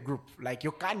always need a group. Like,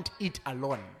 you can't eat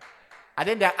alone. And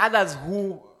then there are others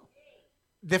who,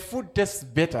 the food tastes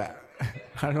better.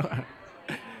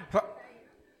 So,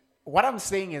 what I'm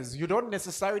saying is, you don't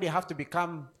necessarily have to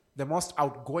become the most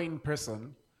outgoing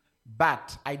person,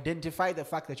 but identify the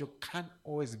fact that you can't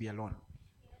always be alone.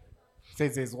 It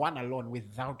says there's one alone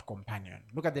without companion.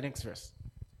 Look at the next verse.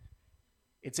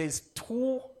 It says,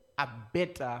 two are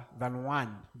better than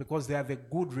one because they have a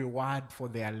good reward for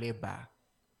their labor.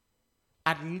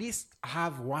 At least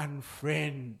have one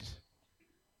friend.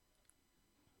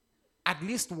 At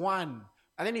least one.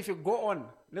 And then if you go on,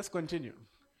 let's continue.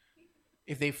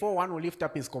 If they fall, one will lift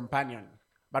up his companion.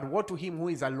 But woe to him who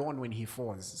is alone when he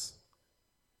falls,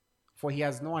 for he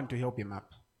has no one to help him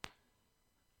up.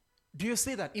 Do you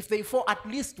see that? If they fall, at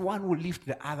least one will lift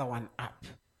the other one up.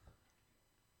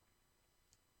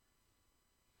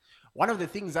 One of the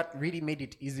things that really made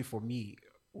it easy for me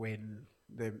when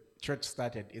the church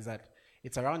started is that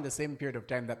it's around the same period of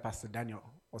time that Pastor Daniel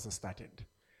also started.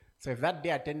 So if that day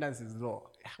attendance is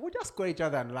low, we just call each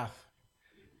other and laugh.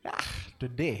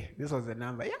 Today, this was the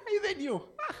number. Yeah, even you.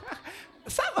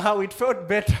 Somehow it felt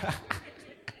better.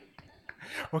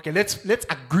 Okay, let's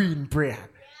agree in prayer.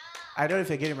 I don't know if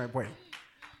you're getting my point.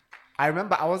 I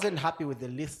remember I wasn't happy with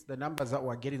the numbers that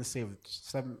were getting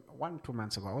saved 2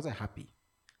 months ago. I wasn't happy.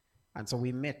 And so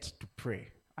we met to pray.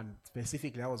 And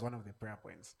specifically, that was one of the prayer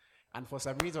points. And for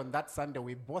some reason, that Sunday,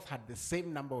 we both had the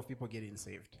same number of people getting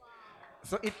saved.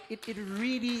 So it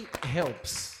really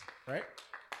helps, right?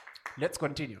 Let's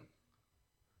continue.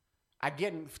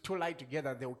 Again, if two lie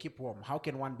together, they will keep warm. How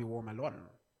can one be warm alone?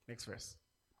 Next verse.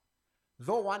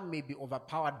 Though one may be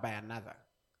overpowered by another,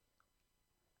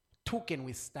 two can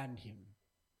withstand him.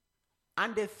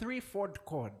 And the threefold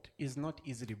cord is not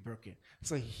easily broken.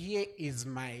 So here is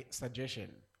my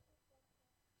suggestion.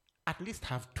 At least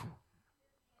have two.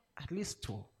 At least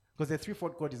two. Because the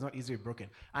threefold cord is not easily broken.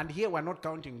 And here we're not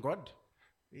counting God.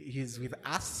 He's with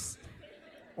us.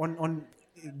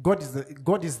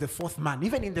 God is the fourth man.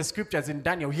 Even in the scriptures in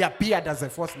Daniel, he appeared as the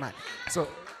fourth man. So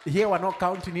here we're not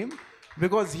counting him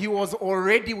because he was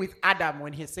already with Adam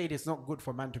when he said it's not good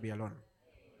for man to be alone.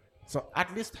 So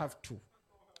at least have two.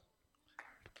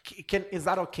 Is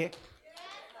that okay?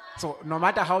 So no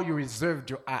matter how you reserved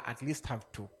you are, at least have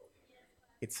two.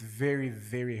 It's very,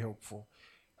 very helpful.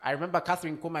 I remember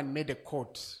Catherine Kuhlman made a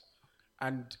quote.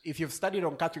 And if you've studied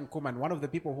on Catherine Kuhlman, one of the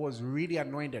people who was really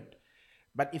anointed,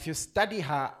 but if you study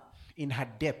her in her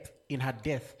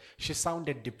death, she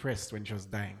sounded depressed when she was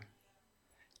dying.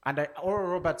 And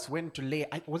Oral Roberts went to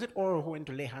was it Oral who went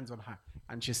to lay hands on her?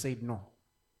 And she said, no,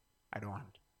 I don't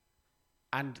want.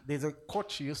 And there's a quote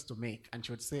she used to make, and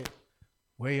she would say,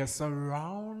 where you're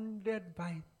surrounded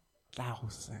by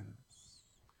thousands,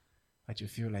 but you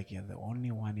feel like you're the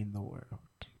only one in the world.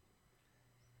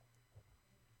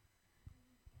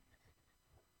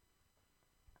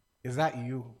 Is that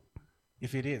you?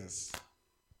 If it is,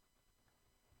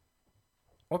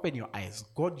 open your eyes.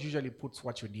 God usually puts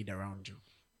what you need around you.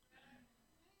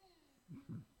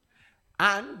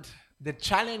 And the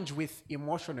challenge with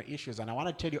emotional issues, and I want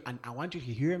to tell you, and I want you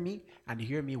to hear me and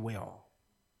hear me well.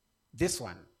 This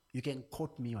one, you can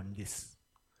quote me on this.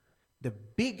 The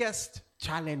biggest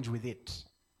challenge with it,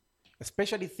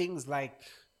 especially things like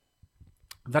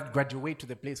that graduate to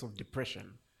the place of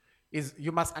depression, is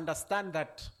you must understand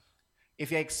that if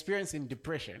you're experiencing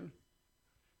depression,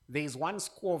 there is one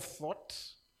school of thought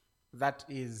that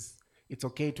is, it's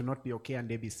okay to not be okay, and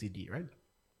ABCD, right?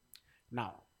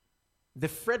 Now, the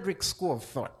Frederick School of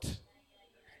Thought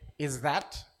is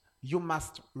that you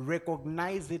must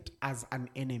recognize it as an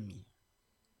enemy.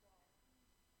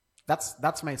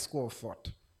 That's my school of thought.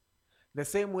 The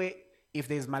same way, if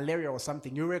there's malaria or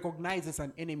something, you recognize it's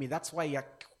an enemy. That's why you're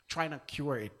trying to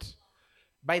cure it.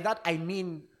 By that, I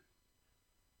mean,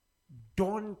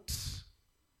 don't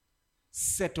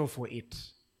settle for it.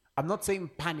 I'm not saying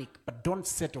panic, but don't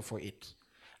settle for it.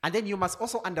 And then you must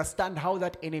also understand how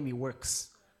that enemy works.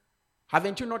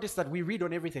 Haven't you noticed that we read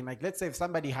on everything? Like, let's say if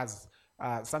somebody has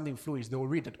something fluish, they will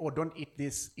read that, oh, don't eat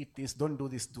this, don't do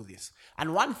this, do this.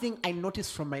 And one thing I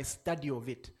noticed from my study of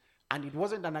it, and it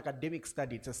wasn't an academic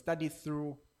study, it's a study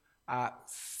through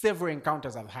several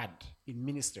encounters I've had in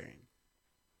ministering,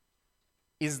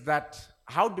 is that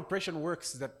how depression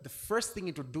works is that the first thing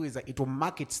it will do is that it will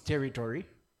mark its territory,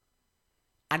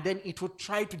 and then it will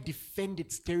try to defend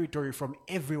its territory from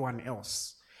everyone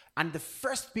else. And the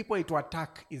first people it will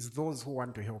attack is those who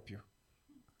want to help you.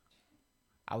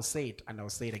 I'll say it and I'll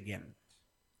say it again.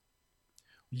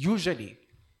 Usually,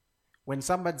 when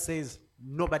somebody says,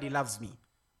 nobody loves me,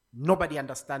 nobody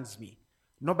understands me,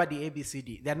 nobody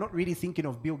ABCD, they're not really thinking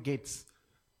of Bill Gates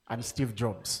and Steve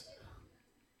Jobs.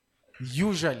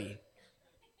 Usually,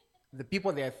 the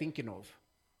people they are thinking of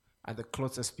are the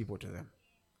closest people to them.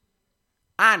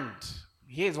 And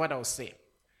here's what I'll say.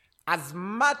 As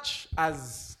much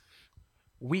as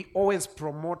we always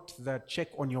promote the check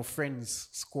on your friend's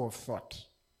school of thought,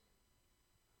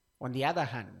 on the other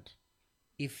hand,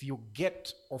 if you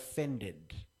get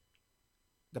offended,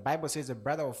 the Bible says a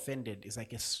brother offended is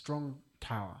like a strong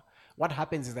tower. What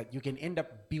happens is that you can end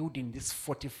up building this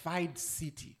fortified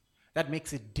city that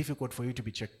makes it difficult for you to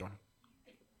be checked on.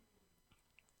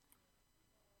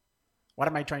 What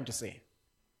am I trying to say?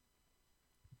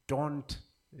 Don't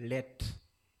let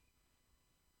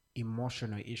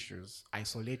emotional issues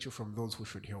isolate you from those who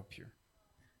should help you.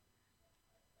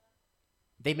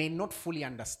 They may not fully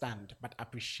understand, but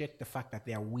appreciate the fact that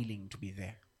they are willing to be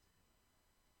there.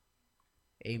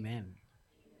 Amen.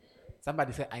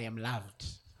 Somebody say, I am loved.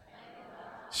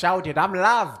 Shout it, I'm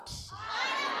loved.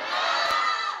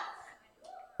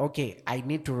 Okay, I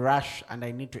need to rush and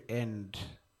I need to end.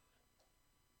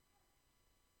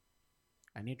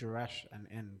 I need to rush and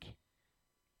end.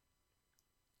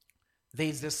 There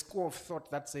is a school of thought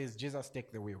that says, Jesus,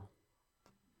 take the wheel.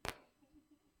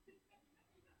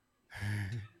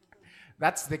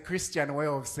 That's the Christian way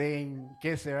of saying,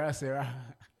 que sera,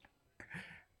 sera.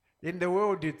 In the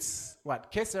world, it's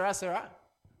what? Que sera, sera?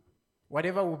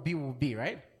 Whatever will be,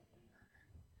 right?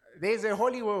 There's a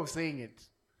holy way of saying it.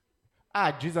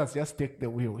 Jesus, just take the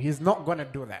wheel. He's not going to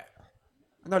do that.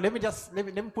 No, let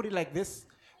me put it like this.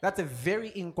 That's a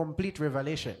very incomplete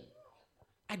revelation.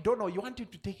 I don't know. You want him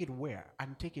to take it where?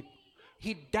 And take it.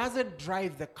 He doesn't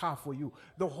drive the car for you.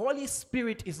 The Holy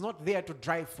Spirit is not there to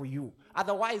drive for you.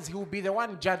 Otherwise, he will be the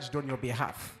one judged on your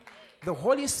behalf. The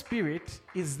Holy Spirit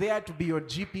is there to be your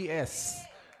GPS.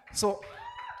 So,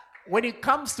 when it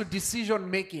comes to decision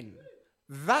making,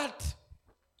 that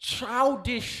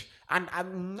childish, and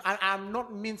I'm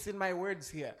not mincing my words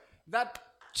here, that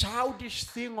childish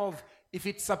thing of, if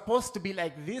it's supposed to be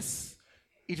like this,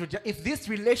 if this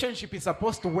relationship is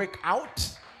supposed to work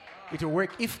out, it will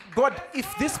work. If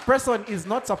this person is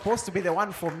not supposed to be the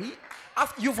one for me,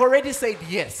 you've already said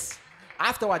yes.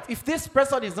 Afterwards, if this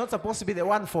person is not supposed to be the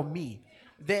one for me,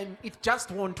 then it just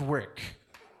won't work.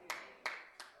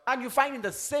 And you find in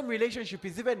the same relationship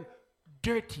is even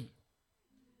dirty.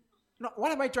 No,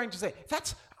 what am I trying to say?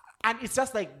 And it's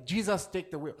just like, Jesus,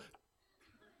 take the wheel.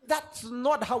 That's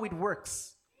not how it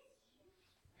works.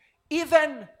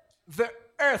 Even the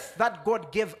earth that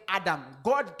God gave Adam,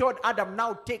 God told Adam,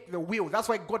 now take the wheel. That's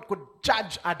why God could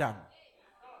judge Adam.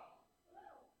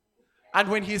 And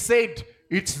when he said,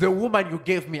 it's the woman you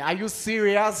gave me, are you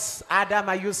serious? Adam,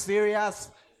 are you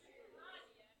serious?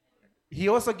 He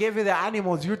also gave you the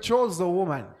animals. You chose the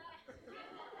woman.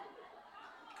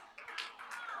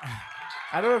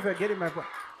 I don't know if you're getting my point.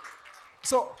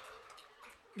 So,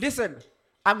 listen.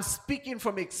 I'm speaking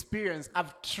from experience.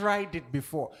 I've tried it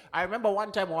before. I remember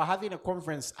one time we were having a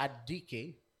conference at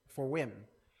DK for women.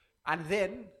 And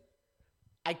then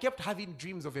I kept having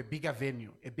dreams of a bigger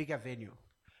venue.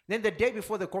 Then the day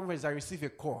before the conference, I received a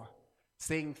call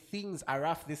saying things are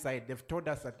rough this side. They've told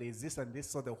us that there's this and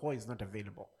this, so the hall is not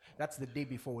available. That's the day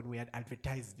before when we had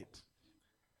advertised it.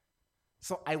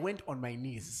 So I went on my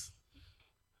knees.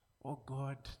 Oh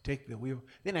God, take the wheel.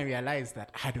 Then I realized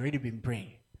that I had already been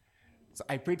praying. So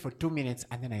I prayed for 2 minutes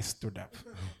and then I stood up.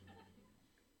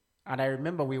 And I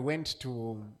remember we went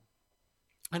to,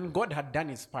 and God had done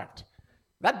his part.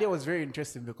 That day was very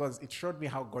interesting because it showed me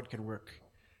how God can work.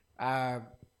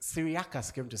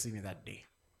 Syriacus came to see me that day.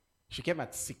 She came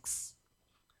at 6.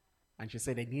 And she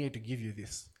said, I needed to give you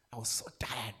this. I was so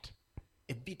tired,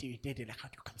 a bit irritated, like, how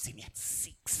do you come see me at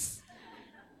 6?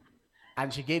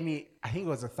 And she gave me, I think it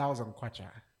was 1,000 kwacha.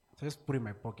 So I just put it in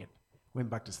my pocket. Went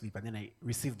back to sleep, and then I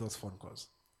received those phone calls.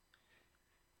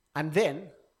 And then,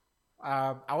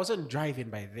 I wasn't driving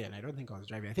by then. I don't think I was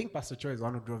driving. I think Pastor Choi is the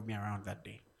one who drove me around that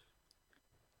day.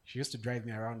 She used to drive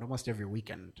me around almost every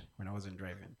weekend when I wasn't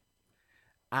driving.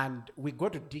 And we go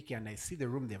to DK, and I see the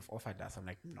room they've offered us. I'm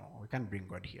like, no, we can't bring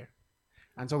God here.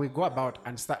 And so we go about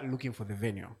and start looking for the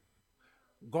venue.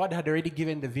 God had already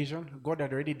given the vision. God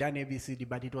had already done ABCD,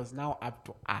 but it was now up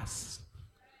to us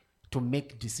to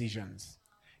make decisions.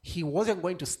 He wasn't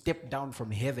going to step down from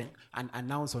heaven and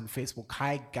announce on Facebook,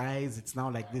 hi guys, it's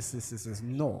now like this.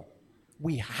 No.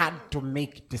 We had to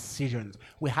make decisions.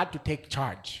 We had to take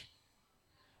charge.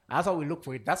 That's how we looked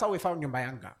for it. That's how we found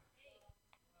Nyumbayanga.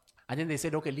 And then they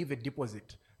said, okay, leave a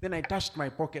deposit. Then I touched my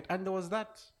pocket, and there was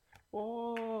that.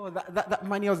 Oh, that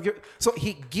money I was given. So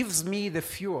he gives me the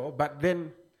fuel, but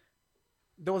then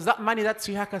there was that money that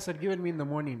Srihakas had given me in the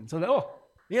morning. So,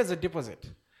 here's a deposit.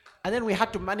 And then we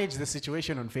had to manage the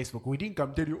situation on Facebook. We didn't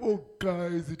come tell you, oh,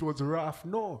 guys, it was rough.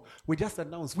 No, we just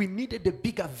announced we needed a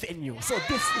bigger venue. So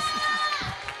this is...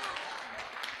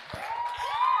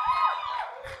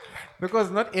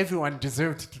 Because not everyone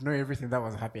deserved to know everything that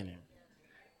was happening.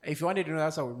 If you wanted to know,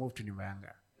 that's how we moved to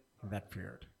Nimbanga in that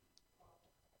period.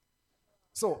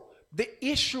 So the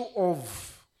issue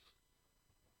of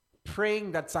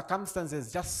praying that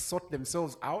circumstances just sort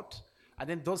themselves out, and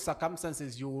then those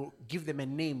circumstances, you give them a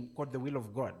name called the will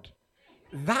of God.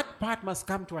 That part must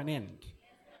come to an end.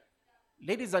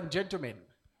 Ladies and gentlemen,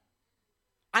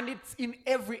 and it's in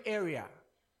every area,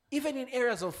 even in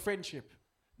areas of friendship,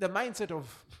 the mindset of,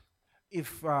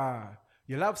 if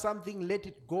you love something, let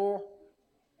it go.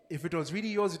 If it was really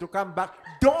yours, it will come back.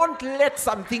 Don't let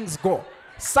some things go.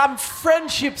 Some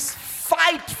friendships,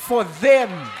 fight for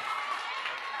them.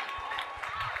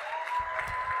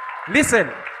 Listen,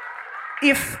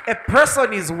 if a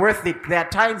person is worth it, there are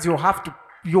times you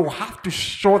have to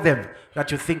show them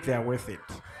that you think they are worth it.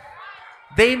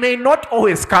 They may not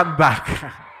always come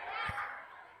back.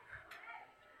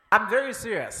 I'm very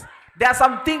serious. There are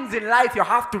some things in life you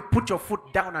have to put your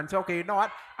foot down and say, okay, you know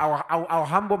what? I'll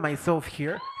humble myself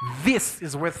here. This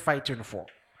is worth fighting for.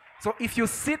 So if you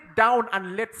sit down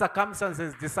and let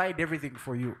circumstances decide everything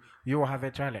for you, you will have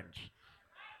a challenge.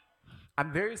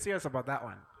 I'm very serious about that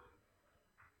one.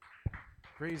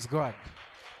 Praise God.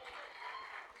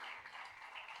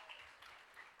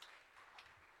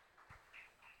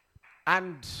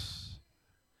 And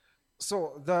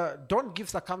so don't give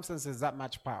circumstances that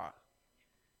much power.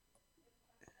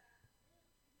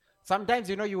 Sometimes,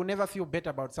 you will never feel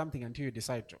better about something until you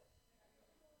decide to.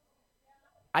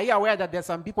 Are you aware that there are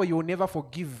some people you will never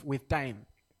forgive with time?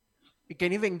 It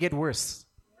can even get worse.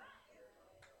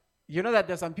 You know that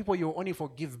there are some people you will only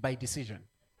forgive by decision.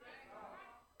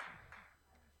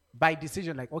 By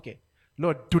decision, like, okay,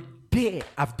 Lord, today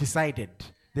I've decided.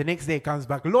 The next day it comes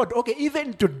back. Lord, okay,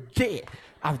 even today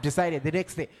I've decided. The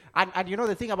next day. And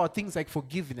the thing about things like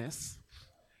forgiveness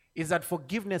is that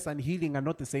forgiveness and healing are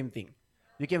not the same thing.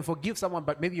 You can forgive someone,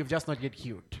 but maybe you've just not yet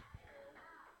healed.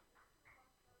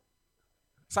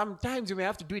 Sometimes you may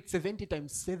have to do it 70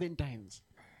 times, 7 times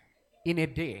in a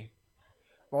day.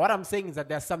 But what I'm saying is that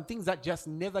there are some things that just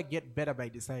never get better by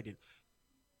deciding.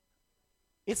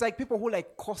 It's like people who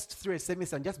coast through a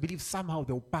semester and just believe somehow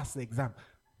they'll pass the exam.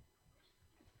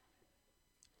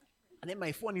 And then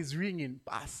my phone is ringing,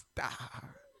 Pastor,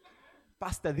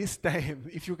 this time,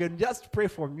 if you can just pray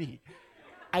for me.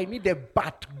 I need a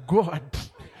but God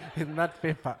in that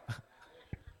paper.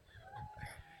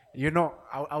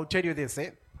 I'll tell you this,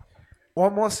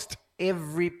 almost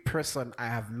every person I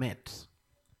have met,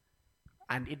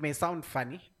 and it may sound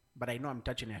funny, but I know I'm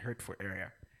touching a hurtful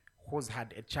area, who's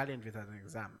had a challenge with an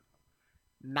exam,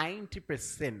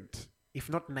 90%, if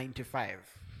not 95%,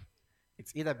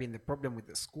 it's either been the problem with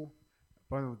the school, a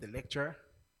problem with the lecturer,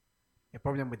 a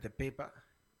problem with the paper.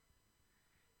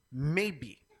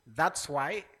 Maybe that's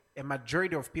why a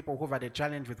majority of people who've had a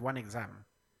challenge with one exam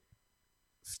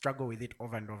struggle with it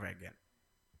over and over again.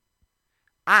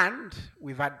 And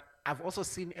I've also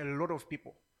seen a lot of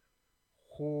people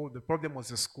who the problem was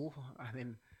the school, and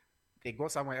then they go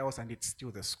somewhere else and it's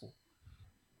still the school.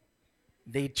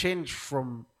 They change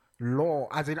from law,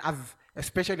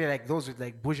 especially like those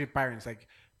with bougie parents,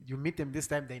 you meet them this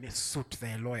time, they're in a suit,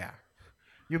 they're a lawyer.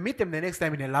 You meet them the next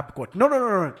time in a lab coat.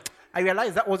 No. I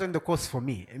realized that wasn't the course for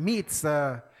me. Me, it's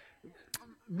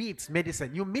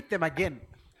medicine. You meet them again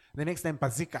the next time,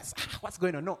 Pazikas. What's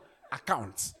going on? No,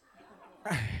 accounts.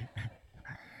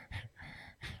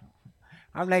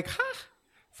 I'm like,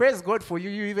 praise God for you.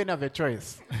 You even have a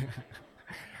choice.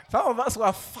 Some of us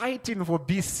were fighting for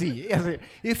BC.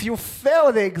 If you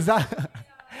fail the exam.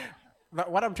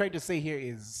 But what I'm trying to say here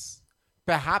is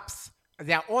perhaps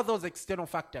there are all those external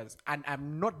factors, and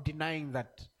I'm not denying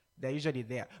that they're usually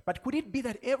there. But could it be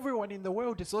that everyone in the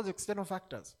world is those external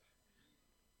factors?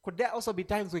 Could there also be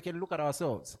times we can look at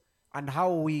ourselves and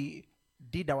how we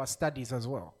did our studies as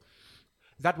well?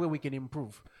 That way we can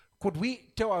improve. Could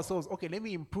we tell ourselves, okay, let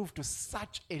me improve to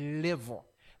such a level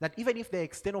that even if there are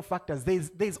external factors,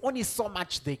 there's only so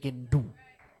much they can do.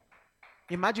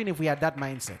 Imagine if we had that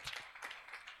mindset.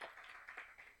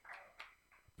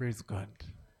 Praise God.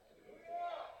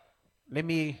 Let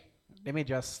me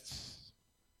just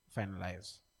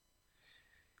finalize.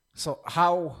 So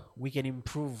how we can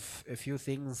improve a few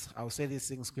things. I'll say these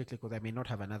things quickly because I may not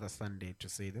have another Sunday to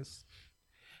say this.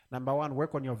 Number one,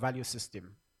 work on your value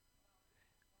system.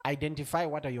 Identify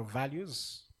what are your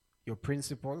values, your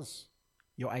principles,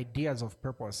 your ideas of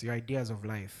purpose, your ideas of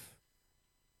life.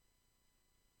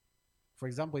 For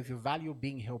example, if you value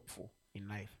being helpful in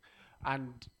life,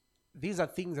 and these are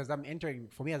things as I'm entering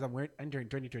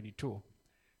 2022,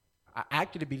 I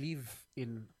actually believe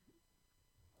in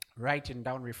writing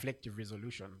down reflective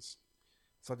resolutions.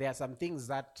 So there are some things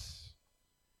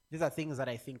these are things that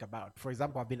I think about. For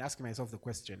example, I've been asking myself the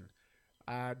question,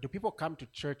 do people come to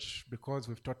church because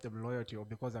we've taught them loyalty or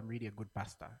because I'm really a good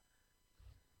pastor?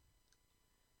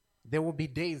 There will be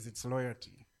days it's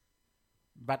loyalty.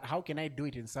 But how can I do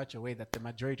it in such a way that the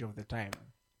majority of the time,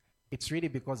 it's really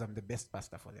because I'm the best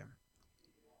pastor for them?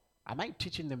 Am I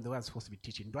teaching them the way I'm supposed to be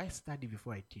teaching? Do I study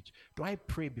before I teach? Do I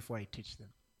pray before I teach them?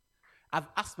 I've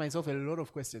asked myself a lot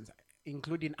of questions,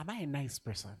 including, am I a nice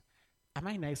person? Am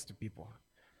I nice to people?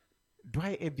 Do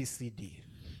I ABCD?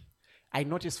 I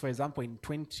noticed, for example, in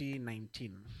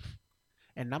 2019,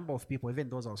 a number of people, even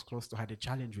those I was close to, had a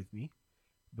challenge with me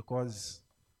because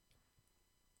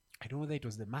I don't know whether it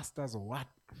was the masters or what,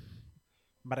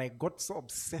 but I got so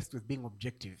obsessed with being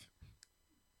objective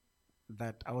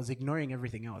that I was ignoring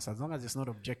everything else. As long as it's not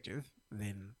objective,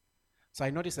 then... So I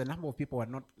noticed a number of people were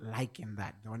not liking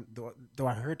that. They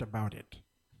were hurt about it.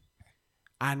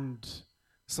 And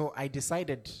so I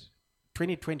decided,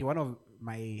 2020, one of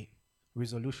my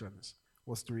resolutions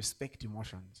was to respect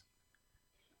emotions.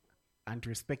 And to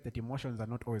respect that emotions are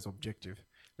not always objective.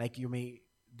 Like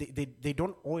they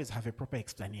don't always have a proper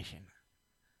explanation.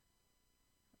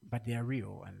 But they are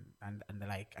real and the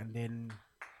like. And then,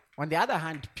 on the other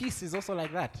hand, peace is also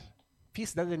like that.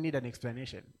 Peace doesn't need an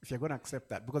explanation if you're going to accept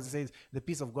that, because it says the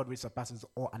peace of God which surpasses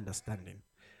all understanding.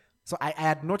 So I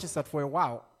had noticed that for a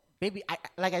while. Maybe,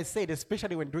 like I said,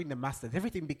 especially when doing the masters,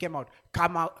 everything became out.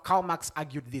 Karl Marx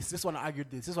argued this one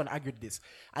argued this one argued this.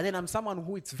 And then I'm someone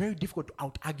who it's very difficult to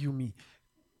out-argue me.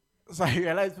 So I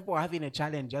realized people are having a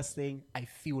challenge just saying, I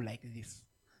feel like this.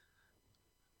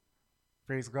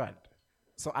 Praise God.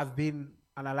 So I've been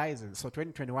analyzing. So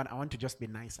 2021, I want to just be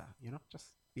nicer, just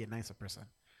be a nicer person.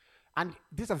 And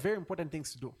these are very important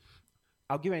things to do.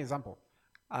 I'll give you an example.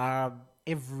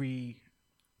 Every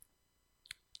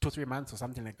 2-3 months or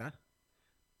something like that,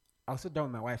 I'll sit down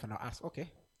with my wife and I'll ask,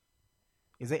 okay,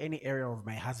 is there any area of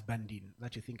my husbanding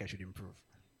that you think I should improve?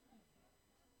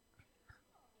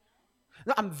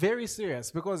 No, I'm very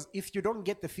serious, because if you don't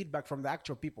get the feedback from the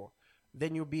actual people,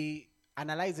 then you'll be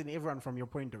analyzing everyone from your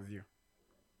point of view.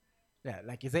 Yeah,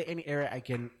 like, is there any area I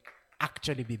can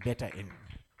actually be better in?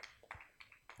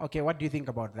 Okay, what do you think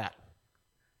about that?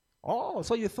 Oh,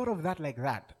 so you thought of that like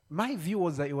that. My view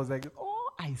was that it was like, oh,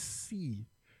 I see.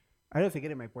 I don't know if you're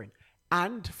getting my point.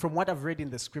 And from what I've read in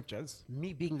the scriptures,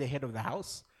 me being the head of the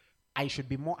house, I should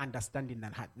be more understanding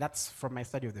than her. That's from my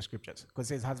study of the scriptures. Because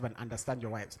it says, husband, understand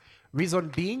your wives. Reason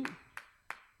being,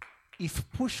 if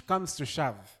push comes to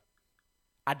shove,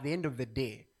 at the end of the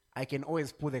day, I can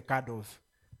always pull the card of,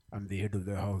 I'm the head of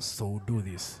the house, so do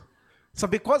this. So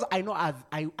because I know I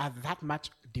have that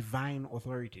much divine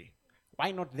authority,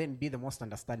 why not then be the most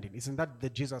understanding? Isn't that the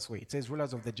Jesus way? It says,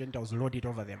 rulers of the Gentiles lord it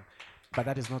over them. But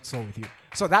that is not so with you.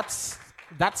 So that's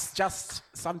just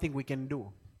something we can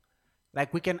do.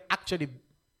 Like, we can actually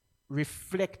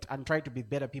reflect and try to be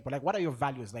better people. Like, what are your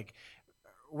values? Like,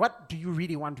 what do you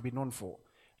really want to be known for?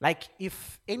 Like,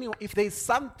 if there's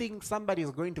something somebody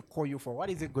is going to call you for, what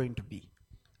is it going to be?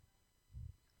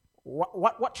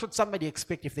 What should somebody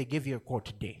expect if they give you a call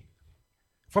today?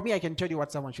 For me, I can tell you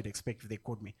what someone should expect if they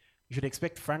called me. You should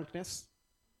expect frankness.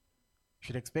 You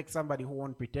should expect somebody who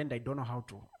won't pretend, I don't know how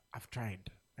to. I've tried.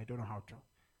 I don't know how to.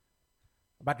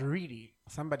 But really,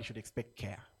 somebody should expect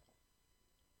care.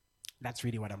 That's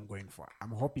really what I'm going for. I'm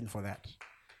hoping for that.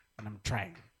 And I'm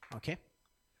trying. Okay?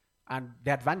 And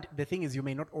the thing is, you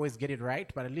may not always get it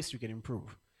right, but at least you can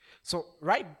improve. So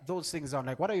write those things down.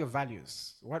 Like, what are your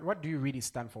values? What do you really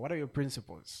stand for? What are your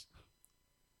principles?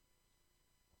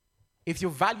 If you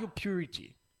value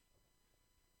purity,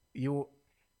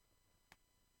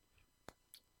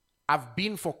 I've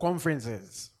been for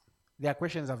conferences. There are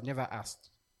questions I've never asked.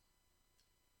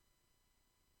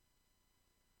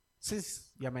 Since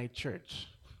you're my church,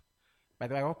 by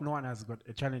the way, I hope no one has got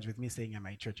a challenge with me saying you're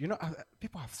my church.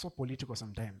 People are so political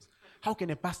sometimes. How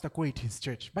can a pastor call it his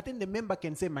church? But then the member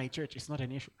can say my church. It's not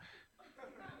an issue.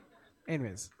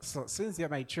 Anyways, so since you're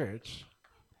my church,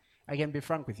 I can be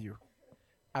frank with you.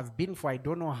 I've been for I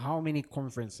don't know how many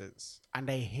conferences,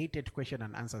 and I hated question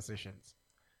and answer sessions.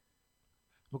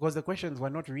 Because the questions were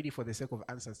not really for the sake of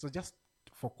answers, so just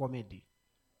for comedy.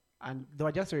 And they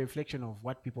were just a reflection of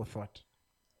what people thought.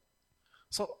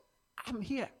 So I'm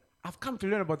here. I've come to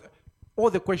learn about all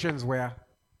the questions were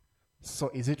So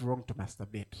is it wrong to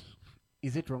masturbate?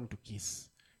 Is it wrong to kiss?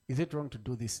 Is it wrong to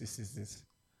do this?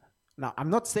 Now, I'm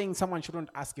not saying someone shouldn't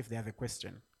ask if they have a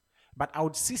question, but I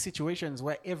would see situations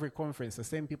where every conference, the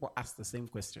same people ask the same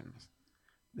questions.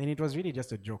 Then it was really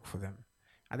just a joke for them.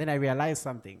 And then I realized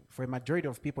something. For a majority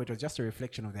of people, it was just a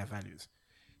reflection of their values.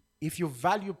 If you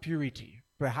value purity,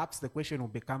 perhaps the question will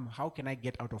become, how can I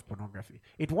get out of pornography?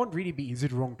 It won't really be, is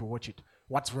it wrong to watch it?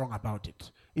 What's wrong about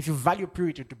it? If you value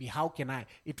purity to be, how can I?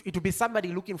 It will be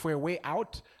somebody looking for a way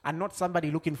out and not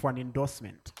somebody looking for an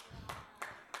endorsement.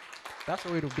 That's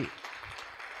what it will be.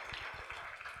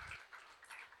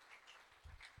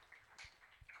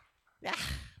 Yeah.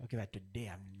 Okay, that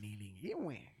today I'm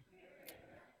kneeling.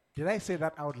 Did I say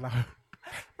that out loud?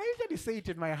 I usually say it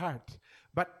in my heart.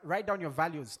 But write down your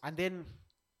values. And then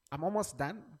I'm almost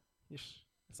done. Ish,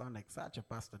 I sound like such a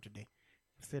pastor today.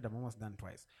 I said I'm almost done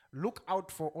twice. Look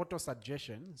out for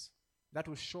auto-suggestions that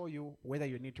will show you whether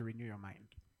you need to renew your mind.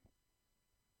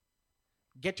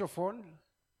 Get your phone.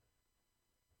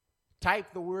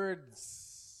 Type the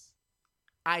words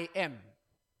I am.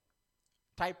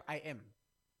 Type I am.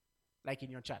 Like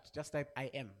in your chat. Just type I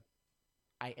am.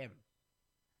 I am.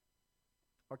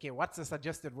 Okay, what's the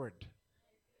suggested word?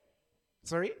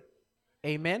 Sorry?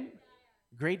 Amen?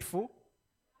 Grateful?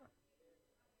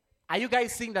 Are you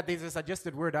guys seeing that there's a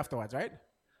suggested word afterwards, right?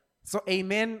 So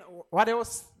amen. What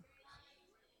else?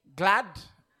 Glad?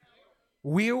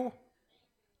 Will?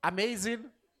 Amazing?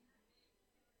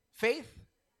 Faith?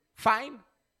 Fine?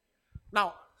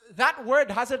 Now, that word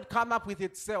hasn't come up with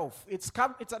itself. It's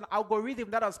an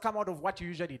algorithm that has come out of what you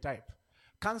usually type.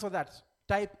 Cancel that.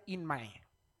 Type in my.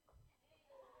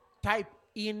 Type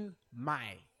in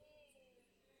my.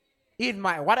 In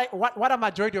my. What are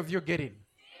majority of you getting?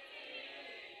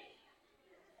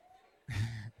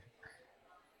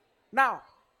 Now,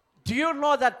 do you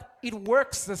know that it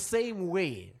works the same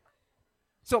way?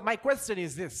 So my question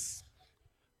is this.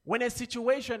 When a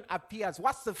situation appears,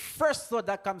 what's the first thought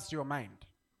that comes to your mind?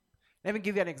 Let me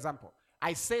give you an example.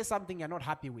 I say something you're not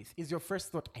happy with. Is your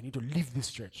first thought, I need to leave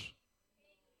this church?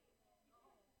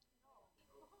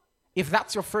 If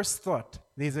that's your first thought,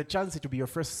 there's a chance it will be your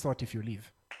first thought if you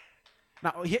leave.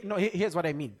 Now, here's what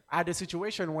I mean. I had a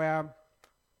situation where,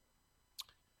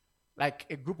 like,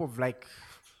 a group of,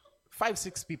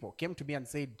 5-6 people came to me and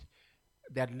said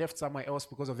they had left somewhere else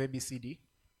because of ABCD,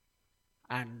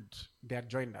 and they had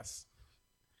joined us.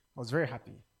 I was very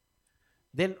happy.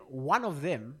 Then one of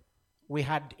them, we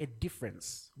had a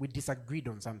difference. We disagreed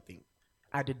on something.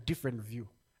 I had a different view.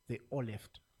 They all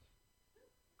left.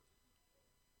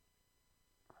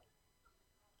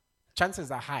 Chances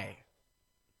are high,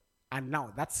 and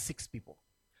now that's 6 people.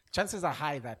 Chances are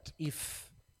high that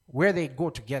if where they go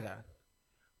together,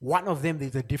 one of them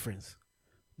there's a difference,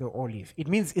 they'll all leave. It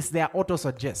means it's their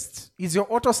auto-suggest. Is your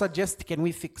auto-suggest, can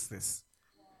we fix this?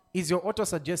 Is your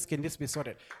auto-suggest, can this be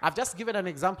sorted? I've just given an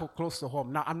example close to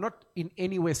home. Now, I'm not in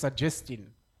any way suggesting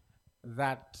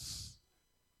that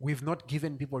we've not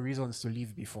given people reasons to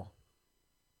leave before.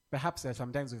 Perhaps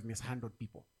sometimes we've mishandled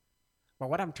people. But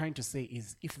what I'm trying to say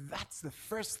is, if that's the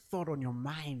first thought on your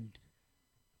mind,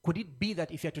 could it be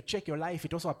that if you have to check your life,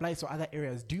 it also applies to other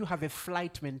areas? Do you have a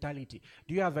flight mentality?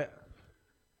 Do you have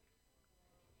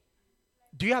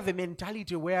a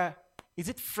mentality where, is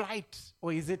it flight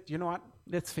or is it, you know what?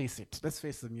 Let's face it. Let's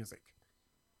face the music.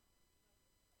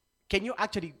 Can you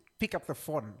actually pick up the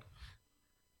phone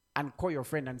and call your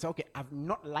friend and say, okay, I've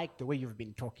not liked the way you've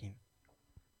been talking.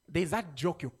 There's that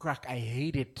joke you crack. I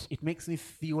hate it. It makes me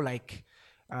feel like,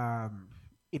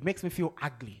 it makes me feel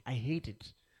ugly. I hate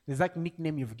it. There's that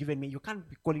nickname you've given me. You can't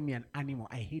be calling me an animal.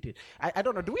 I hate it. I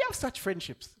don't know. Do we have such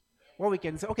friendships where we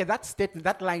can say, okay, that statement,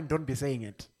 that line, don't be saying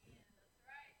it?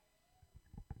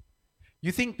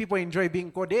 You think people enjoy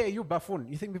being called, hey, you buffoon?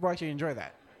 You think people actually enjoy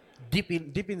that?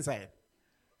 Deep inside.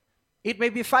 It may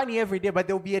be funny every day, but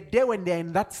there will be a day when they're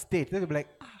in that state. They'll be like,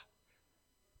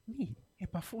 me, a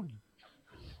buffoon.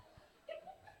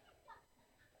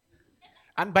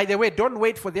 And by the way, don't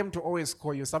wait for them to always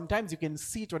call you. Sometimes you can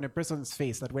see it on a person's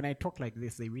face that when I talk like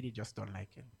this, they really just don't like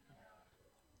it.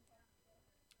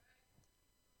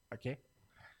 Okay?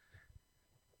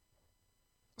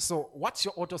 So what's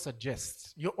your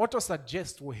auto-suggest? Your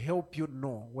auto-suggest will help you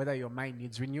know whether your mind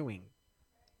needs renewing.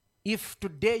 If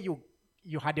today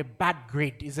you had a bad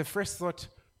grade, is the first thought,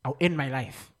 I'll end my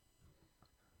life.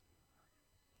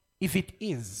 If it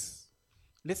is,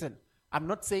 listen, I'm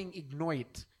not saying ignore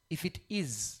it. If it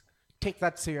is, take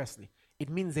that seriously. It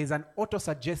means there's an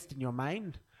auto-suggest in your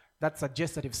mind that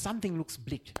suggests that if something looks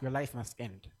bleak, your life must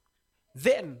end.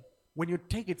 Then, when you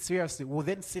take it seriously, we'll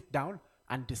then sit down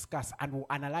and discuss, and we'll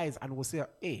analyze, and we'll say,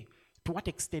 hey, to what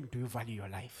extent do you value your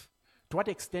life? To what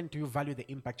extent do you value the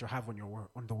impact you have on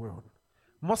on the world?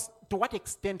 To what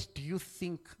extent do you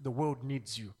think the world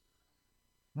needs you?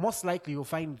 Most likely you'll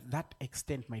find that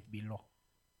extent might be low.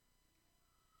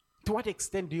 To what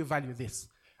extent do you value this?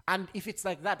 And if it's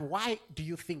like that, why do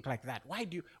you think like that?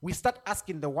 We start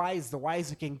asking the whys,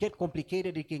 it can get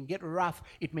complicated, it can get rough,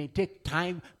 it may take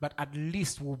time, but at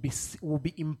least we'll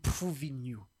be improving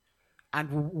you. And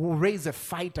we'll raise a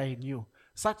fighter in you,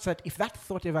 such that if that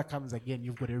thought ever comes again,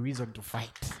 you've got a reason to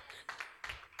fight.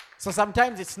 So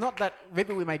sometimes it's not that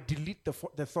maybe we might delete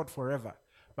the thought forever,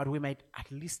 but we might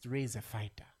at least raise a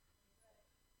fighter.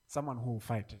 Someone who will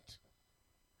fight it.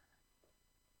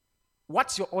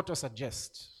 What's your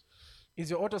auto-suggest? Is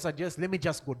your auto-suggest, let me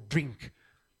just go drink?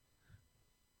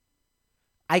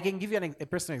 I can give you a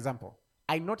personal example.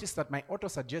 I noticed that my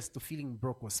auto-suggest to feeling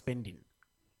broke was spending.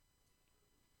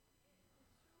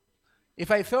 If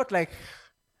I felt like,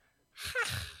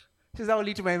 this is how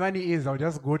little my money is, I'll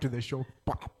just go to the shop.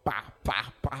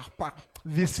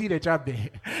 Visite chabe.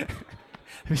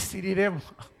 Visite them.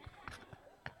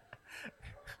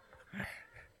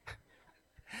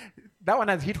 That one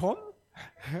has hit home.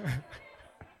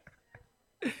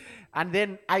 And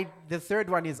then the third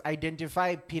one is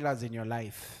identify pillars in your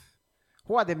life.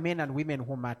 Who are the men and women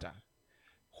who matter?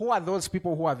 Who are those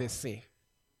people who have a say?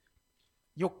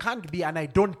 You can't be and I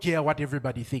don't care what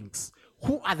everybody thinks.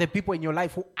 Who are the people in your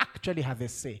life who actually have a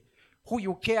say? Who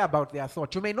you care about their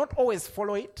thought? You may not always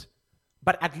follow it,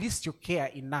 but at least you care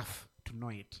enough to know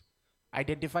it.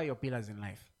 Identify your pillars in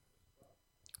life.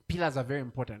 Pillars are very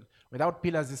important. Without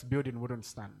pillars, this building wouldn't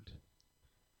stand.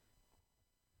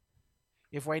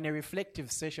 If we're in a reflective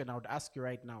session, I would ask you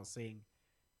right now saying,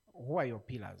 who are your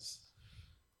pillars?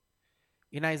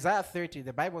 In Isaiah 30,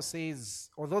 the Bible says,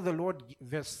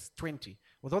 verse 20,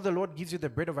 although the Lord gives you the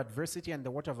bread of adversity and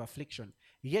the water of affliction,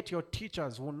 yet your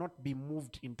teachers will not be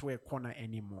moved into a corner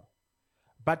anymore.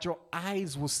 But your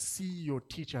eyes will see your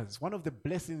teachers. One of the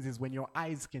blessings is when your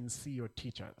eyes can see your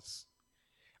teachers.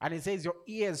 And it says, your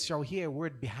ears shall hear a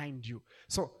word behind you.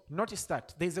 So notice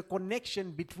that there's a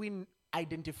connection between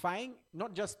identifying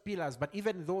not just pillars, but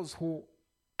even those who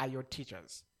are your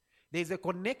teachers. There's a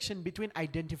connection between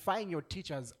identifying your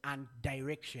teachers and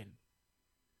direction.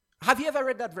 Have you ever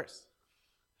read that verse?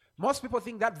 Most people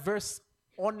think that verse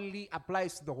only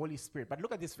applies to the Holy Spirit. But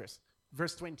look at this verse,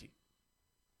 verse 20.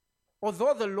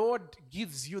 Although the Lord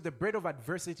gives you the bread of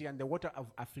adversity and the water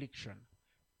of affliction,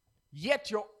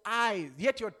 yet your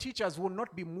teachers will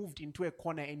not be moved into a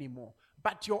corner anymore.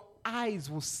 But your eyes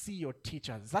will see your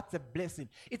teachers. That's a blessing.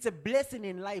 It's a blessing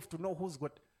in life to know who's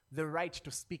got the right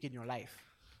to speak in your life.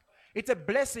 It's a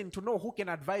blessing to know who can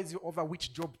advise you over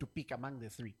which job to pick among the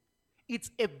three.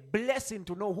 It's a blessing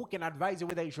to know who can advise you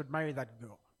whether you should marry that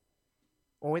girl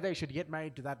or whether you should get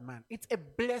married to that man. It's a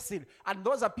blessing. And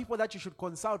those are people that you should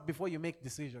consult before you make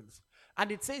decisions.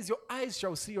 And it says your eyes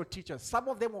shall see your teachers. Some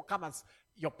of them will come as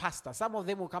your pastor. Some of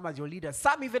them will come as your leader.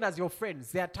 Some even as your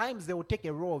friends. There are times they will take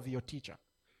a role of your teacher.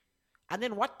 And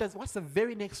then what's the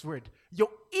very next word? Your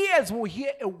ears will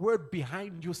hear a word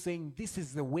behind you saying, this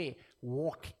is the way,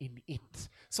 walk in it.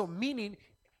 So meaning,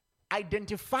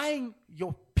 identifying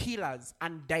your pillars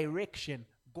and direction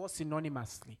go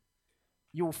synonymously.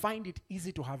 You will find it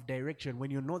easy to have direction when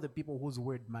you know the people whose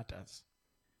word matters.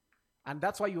 And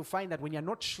that's why you find that when you're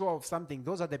not sure of something,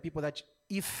 those are the people that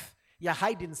if you're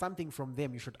hiding something from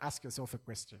them, you should ask yourself a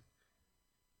question.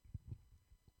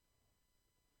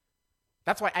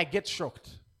 That's why I get shocked.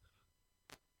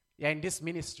 You're in this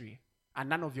ministry and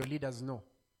none of your leaders know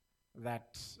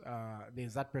that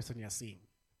there's that person you're seeing.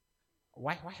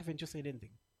 Why haven't you said anything?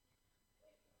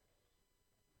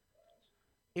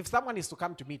 If someone is to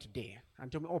come to me today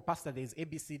and tell me, oh, Pastor, there's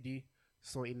ABCD,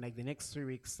 so in like the next 3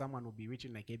 weeks, someone will be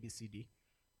reaching like ABCD,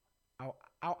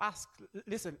 I'll ask,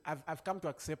 listen, I've come to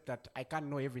accept that I can't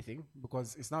know everything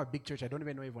because it's now a big church, I don't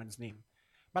even know everyone's name.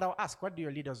 But I'll ask, what do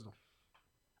your leaders know?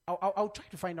 I'll try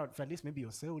to find out if at least maybe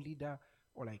your cell leader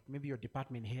or like maybe your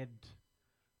department head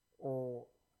or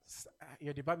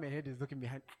your department head is looking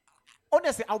behind.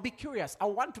 Honestly, I'll be curious. I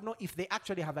want to know if they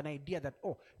actually have an idea that,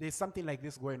 oh, there's something like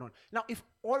this going on. Now, if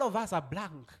all of us are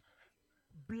blank,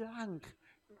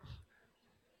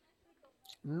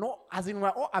 no, as in we're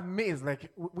all amazed, like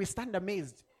we stand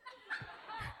amazed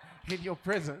in your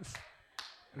presence,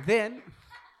 then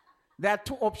there are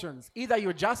two options. Either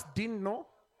you just didn't know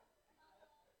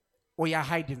or you're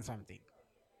hiding something.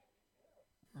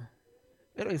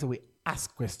 Anyways, we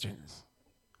ask questions.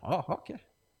 Oh, okay.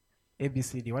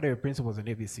 ABCD. What are your principles in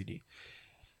ABCD?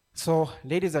 So,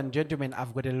 ladies and gentlemen,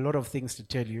 I've got a lot of things to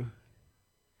tell you.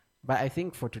 But I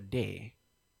think for today,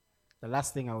 the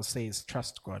last thing I will say is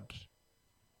trust God.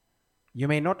 You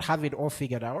may not have it all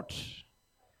figured out,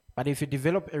 but if you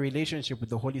develop a relationship with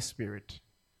the Holy Spirit,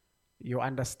 you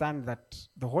understand that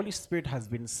the Holy Spirit has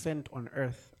been sent on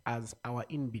earth as our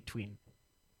in-between.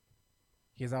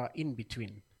 He's our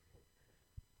in-between.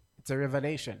 It's a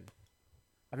revelation.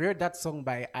 Have you heard that song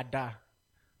by Ada,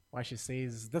 where she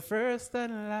says, the first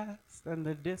and last and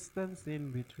the distance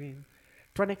in between?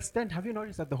 To an extent, have you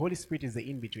noticed that the Holy Spirit is the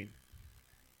in-between?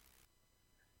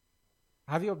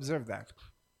 Have you observed that?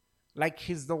 Like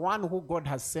he's the one who God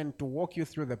has sent to walk you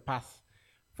through the path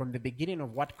from the beginning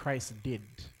of what Christ did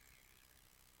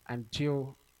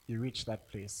until you reach that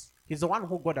place. He's the one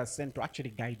who God has sent to actually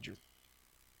guide you.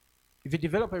 If you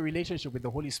develop a relationship with the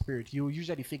Holy Spirit, you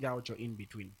usually figure out your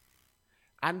in-between.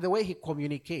 And the way he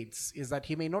communicates is that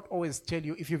he may not always tell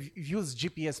you, if you've used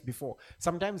GPS before,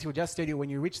 sometimes he'll just tell you when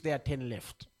you reach there, 10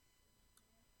 left.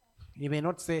 He may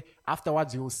not say,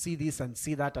 afterwards you will see this and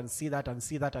see that and see that and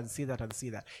see that and see that and see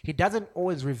that. He doesn't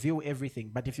always reveal everything,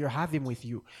 but if you have him with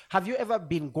you. Have you ever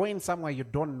been going somewhere you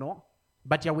don't know,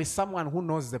 but you're with someone who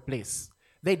knows the place?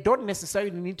 They don't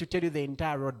necessarily need to tell you the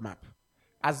entire roadmap.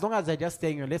 As long as they're just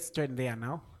telling you, let's turn there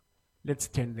now. Let's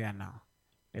turn there now.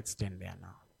 Let's turn there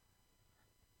now.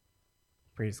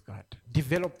 Praise God.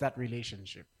 Develop that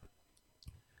relationship.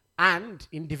 And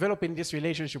in developing this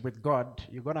relationship with God,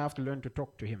 you're going to have to learn to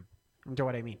talk to him. You know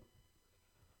what I mean?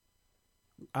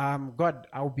 God,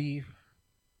 I'll be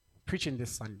preaching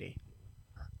this Sunday.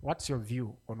 What's your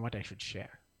view on what I should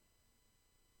share?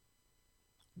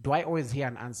 Do I always hear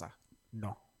an answer?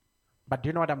 No. But do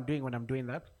you know what I'm doing when I'm doing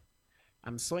that?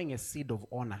 I'm sowing a seed of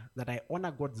honor, that I honor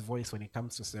God's voice when it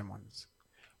comes to sermons.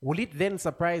 Will it then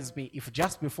surprise me if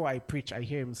just before I preach, I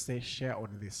hear him say, share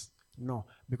on this? No,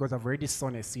 because I've already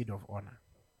sown a seed of honor.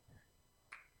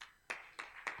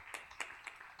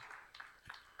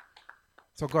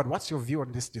 So God, what's your view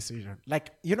on this decision?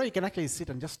 Like, you know, you can actually sit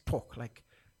and just talk. Like,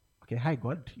 okay, hi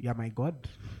God, you're my God.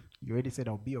 You already said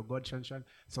I'll be your God, Shanshan.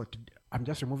 So I'm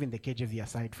just removing the KJV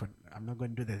aside from, I'm not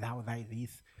going to do the thou, thy,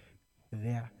 this,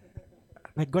 there.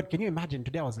 Like, God, can you imagine?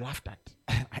 Today I was laughed at.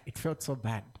 It felt so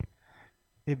bad.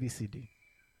 ABCD.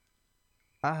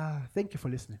 Thank you for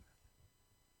listening.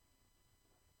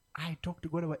 I talk to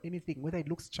God about anything, whether it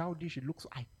looks childish,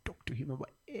 I talk to him about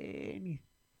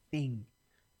anything.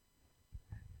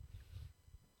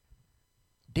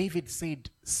 David said,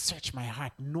 search my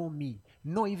heart, know me,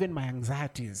 know even my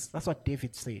anxieties. That's what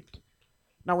David said.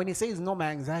 Now, when he says know my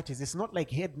anxieties, it's not like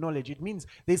head knowledge. It means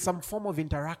there's some form of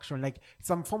interaction, like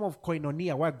some form of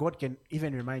koinonia where God can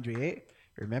even remind you, hey,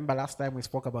 remember last time we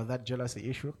spoke about that jealousy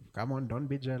issue? Come on, don't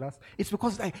be jealous. It's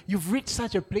because like, you've reached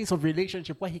such a place of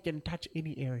relationship where he can touch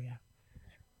any area.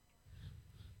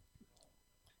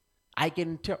 I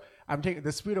can tell, I'm telling you,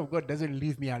 the Spirit of God doesn't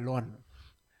leave me alone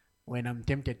when I'm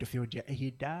tempted to feel jealous.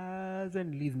 He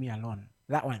doesn't leave me alone.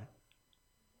 That one.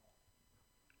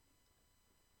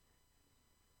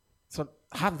 So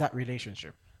have that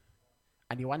relationship.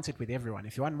 And he wants it with everyone.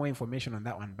 If you want more information on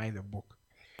that one, buy the book.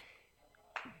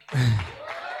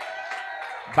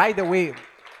 By the way,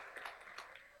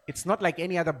 it's not like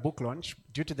any other book launch.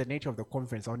 Due to the nature of the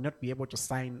conference, I'll not be able to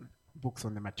sign books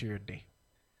on the material day.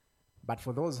 But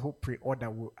for those who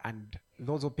pre-order and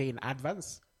those who pay in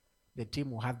advance, the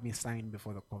team will have me sign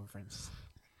before the conference.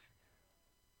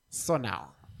 So now,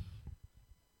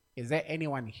 is there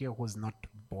anyone here who's not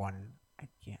born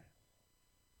again?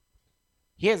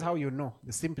 Here's how you know,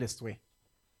 the simplest way,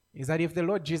 is that if the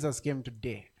Lord Jesus came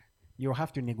today, you'll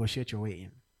have to negotiate your way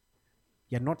in.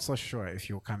 You're not so sure if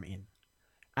you'll come in.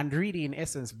 And really, in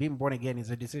essence, being born again is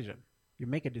a decision. You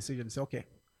make a decision, say, okay,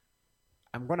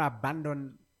 I'm going to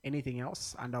abandon anything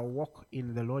else and I'll walk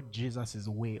in the Lord Jesus'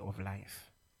 way of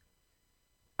life.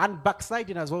 And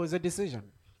backsliding as well is a decision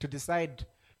to decide,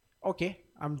 okay,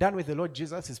 I'm done with the Lord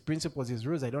Jesus, his principles, his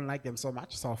rules, I don't like them so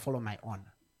much, so I'll follow my own.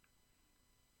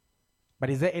 But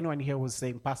is there anyone here who's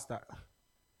saying, Pastor,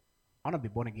 I want to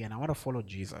be born again. I want to follow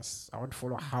Jesus. I want to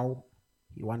follow how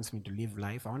he wants me to live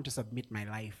life. I want to submit my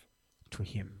life to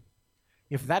him.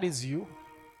 If that is you,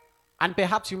 and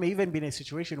perhaps you may even be in a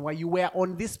situation where you were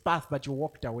on this path but you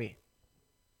walked away,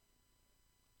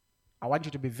 I want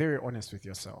you to be very honest with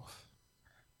yourself.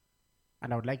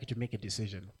 And I would like you to make a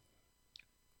decision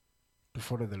to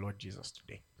follow the Lord Jesus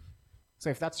today. So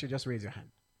if that's you, just raise your hand.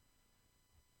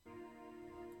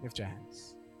 Lift your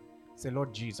hands. Say,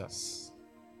 Lord Jesus,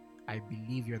 I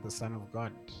believe you're the Son of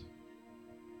God.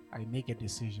 I make a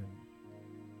decision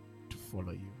to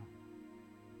follow you.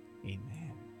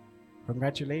 Amen.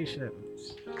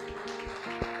 Congratulations.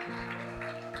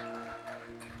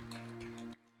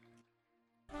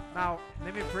 Now,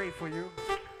 let me pray for you.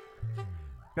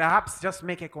 Perhaps just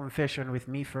make a confession with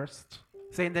me first.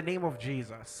 Say, in the name of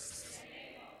Jesus,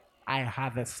 I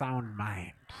have a sound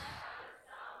mind.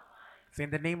 Say,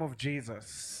 in the name of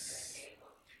Jesus,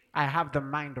 I have the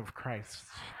mind of Christ.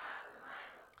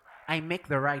 I make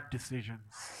the right decisions.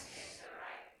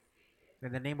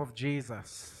 In the name of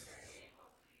Jesus,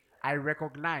 I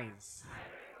recognize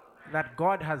that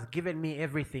God has given me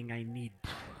everything I need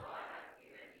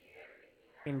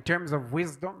in terms of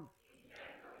wisdom,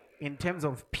 in terms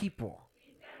of people,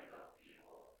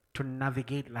 to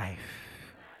navigate life.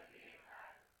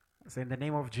 So in the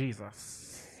name of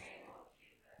Jesus,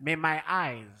 may my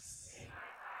eyes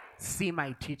see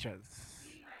my teachers.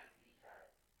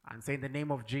 And say, in the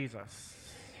name of Jesus,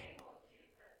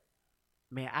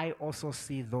 may I also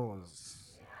see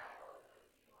those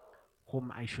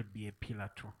whom I should be a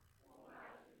pillar to.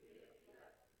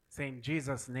 Say, in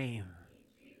Jesus' name,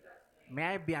 may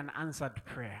I be an answered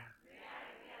prayer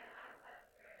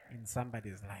in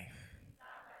somebody's life.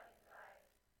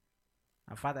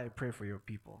 And Father, I pray for your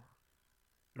people.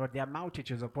 Lord, there are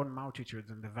multitudes upon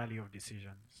multitudes in the valley of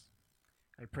decisions.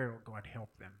 I pray, oh God, help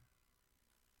them.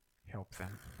 Help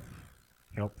them.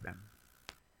 Help them.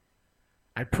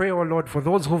 I pray, oh Lord, for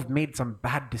those who've made some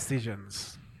bad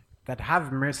decisions, that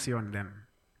have mercy on them.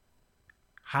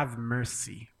 Have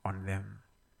mercy on them.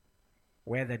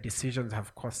 Where the decisions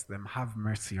have cost them, have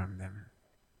mercy on them.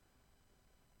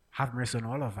 Have mercy on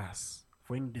all of us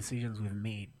for any decisions we've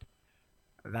made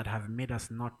that have made us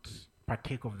not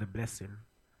partake of the blessing,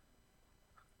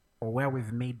 or where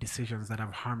we've made decisions that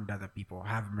have harmed other people.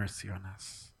 Have mercy on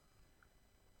us.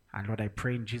 And Lord, I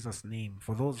pray in Jesus' name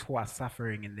for those who are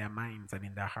suffering in their minds and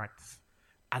in their hearts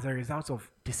as a result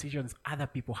of decisions other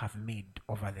people have made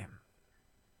over them.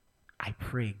 I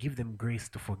pray, give them grace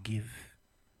to forgive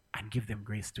and give them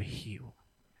grace to heal.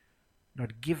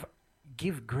 Lord, give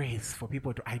grace for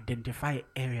people to identify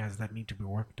areas that need to be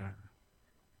worked on.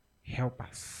 Help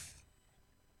us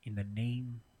in the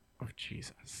name of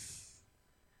Jesus.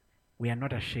 We are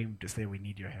not ashamed to say we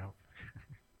need your help.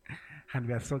 And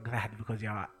we are so glad because you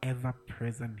are our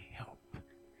ever-present help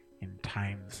in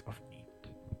times of need.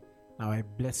 Now I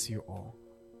bless you all.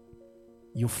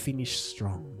 You finish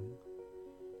strong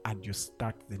and you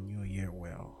start the new year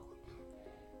well.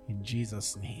 In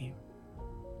Jesus' name.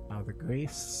 Now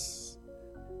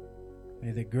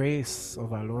may the grace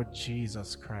of our Lord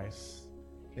Jesus Christ,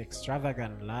 the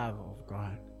extravagant love of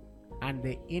God, and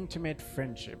the intimate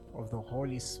friendship of the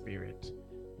Holy Spirit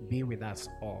be with us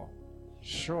all.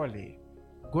 Surely,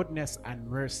 goodness and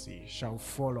mercy shall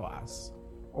follow us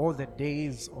all the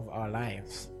days of our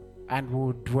lives, and we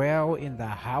will dwell in the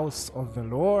house of the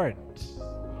Lord.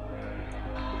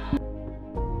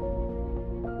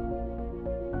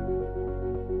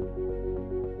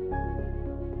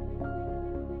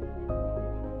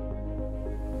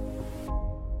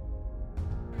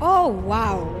 Oh,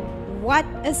 wow. What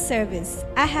a service.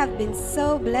 I have been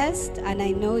so blessed, and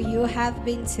I know you have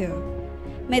been too.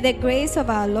 May the grace of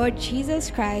our Lord Jesus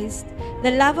Christ,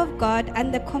 the love of God,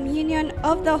 and the communion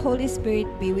of the Holy Spirit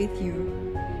be with you.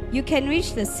 You can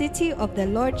reach the City of the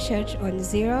Lord Church on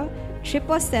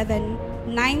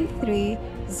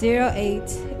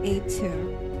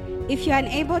 077930882. If you are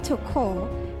unable to call,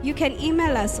 you can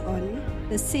email us on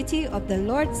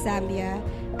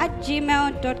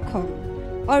thecityoftheLordZambia@gmail.com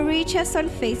or reach us on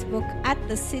Facebook at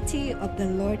the City of the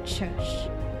Lord Church.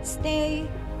 Stay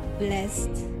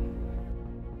blessed.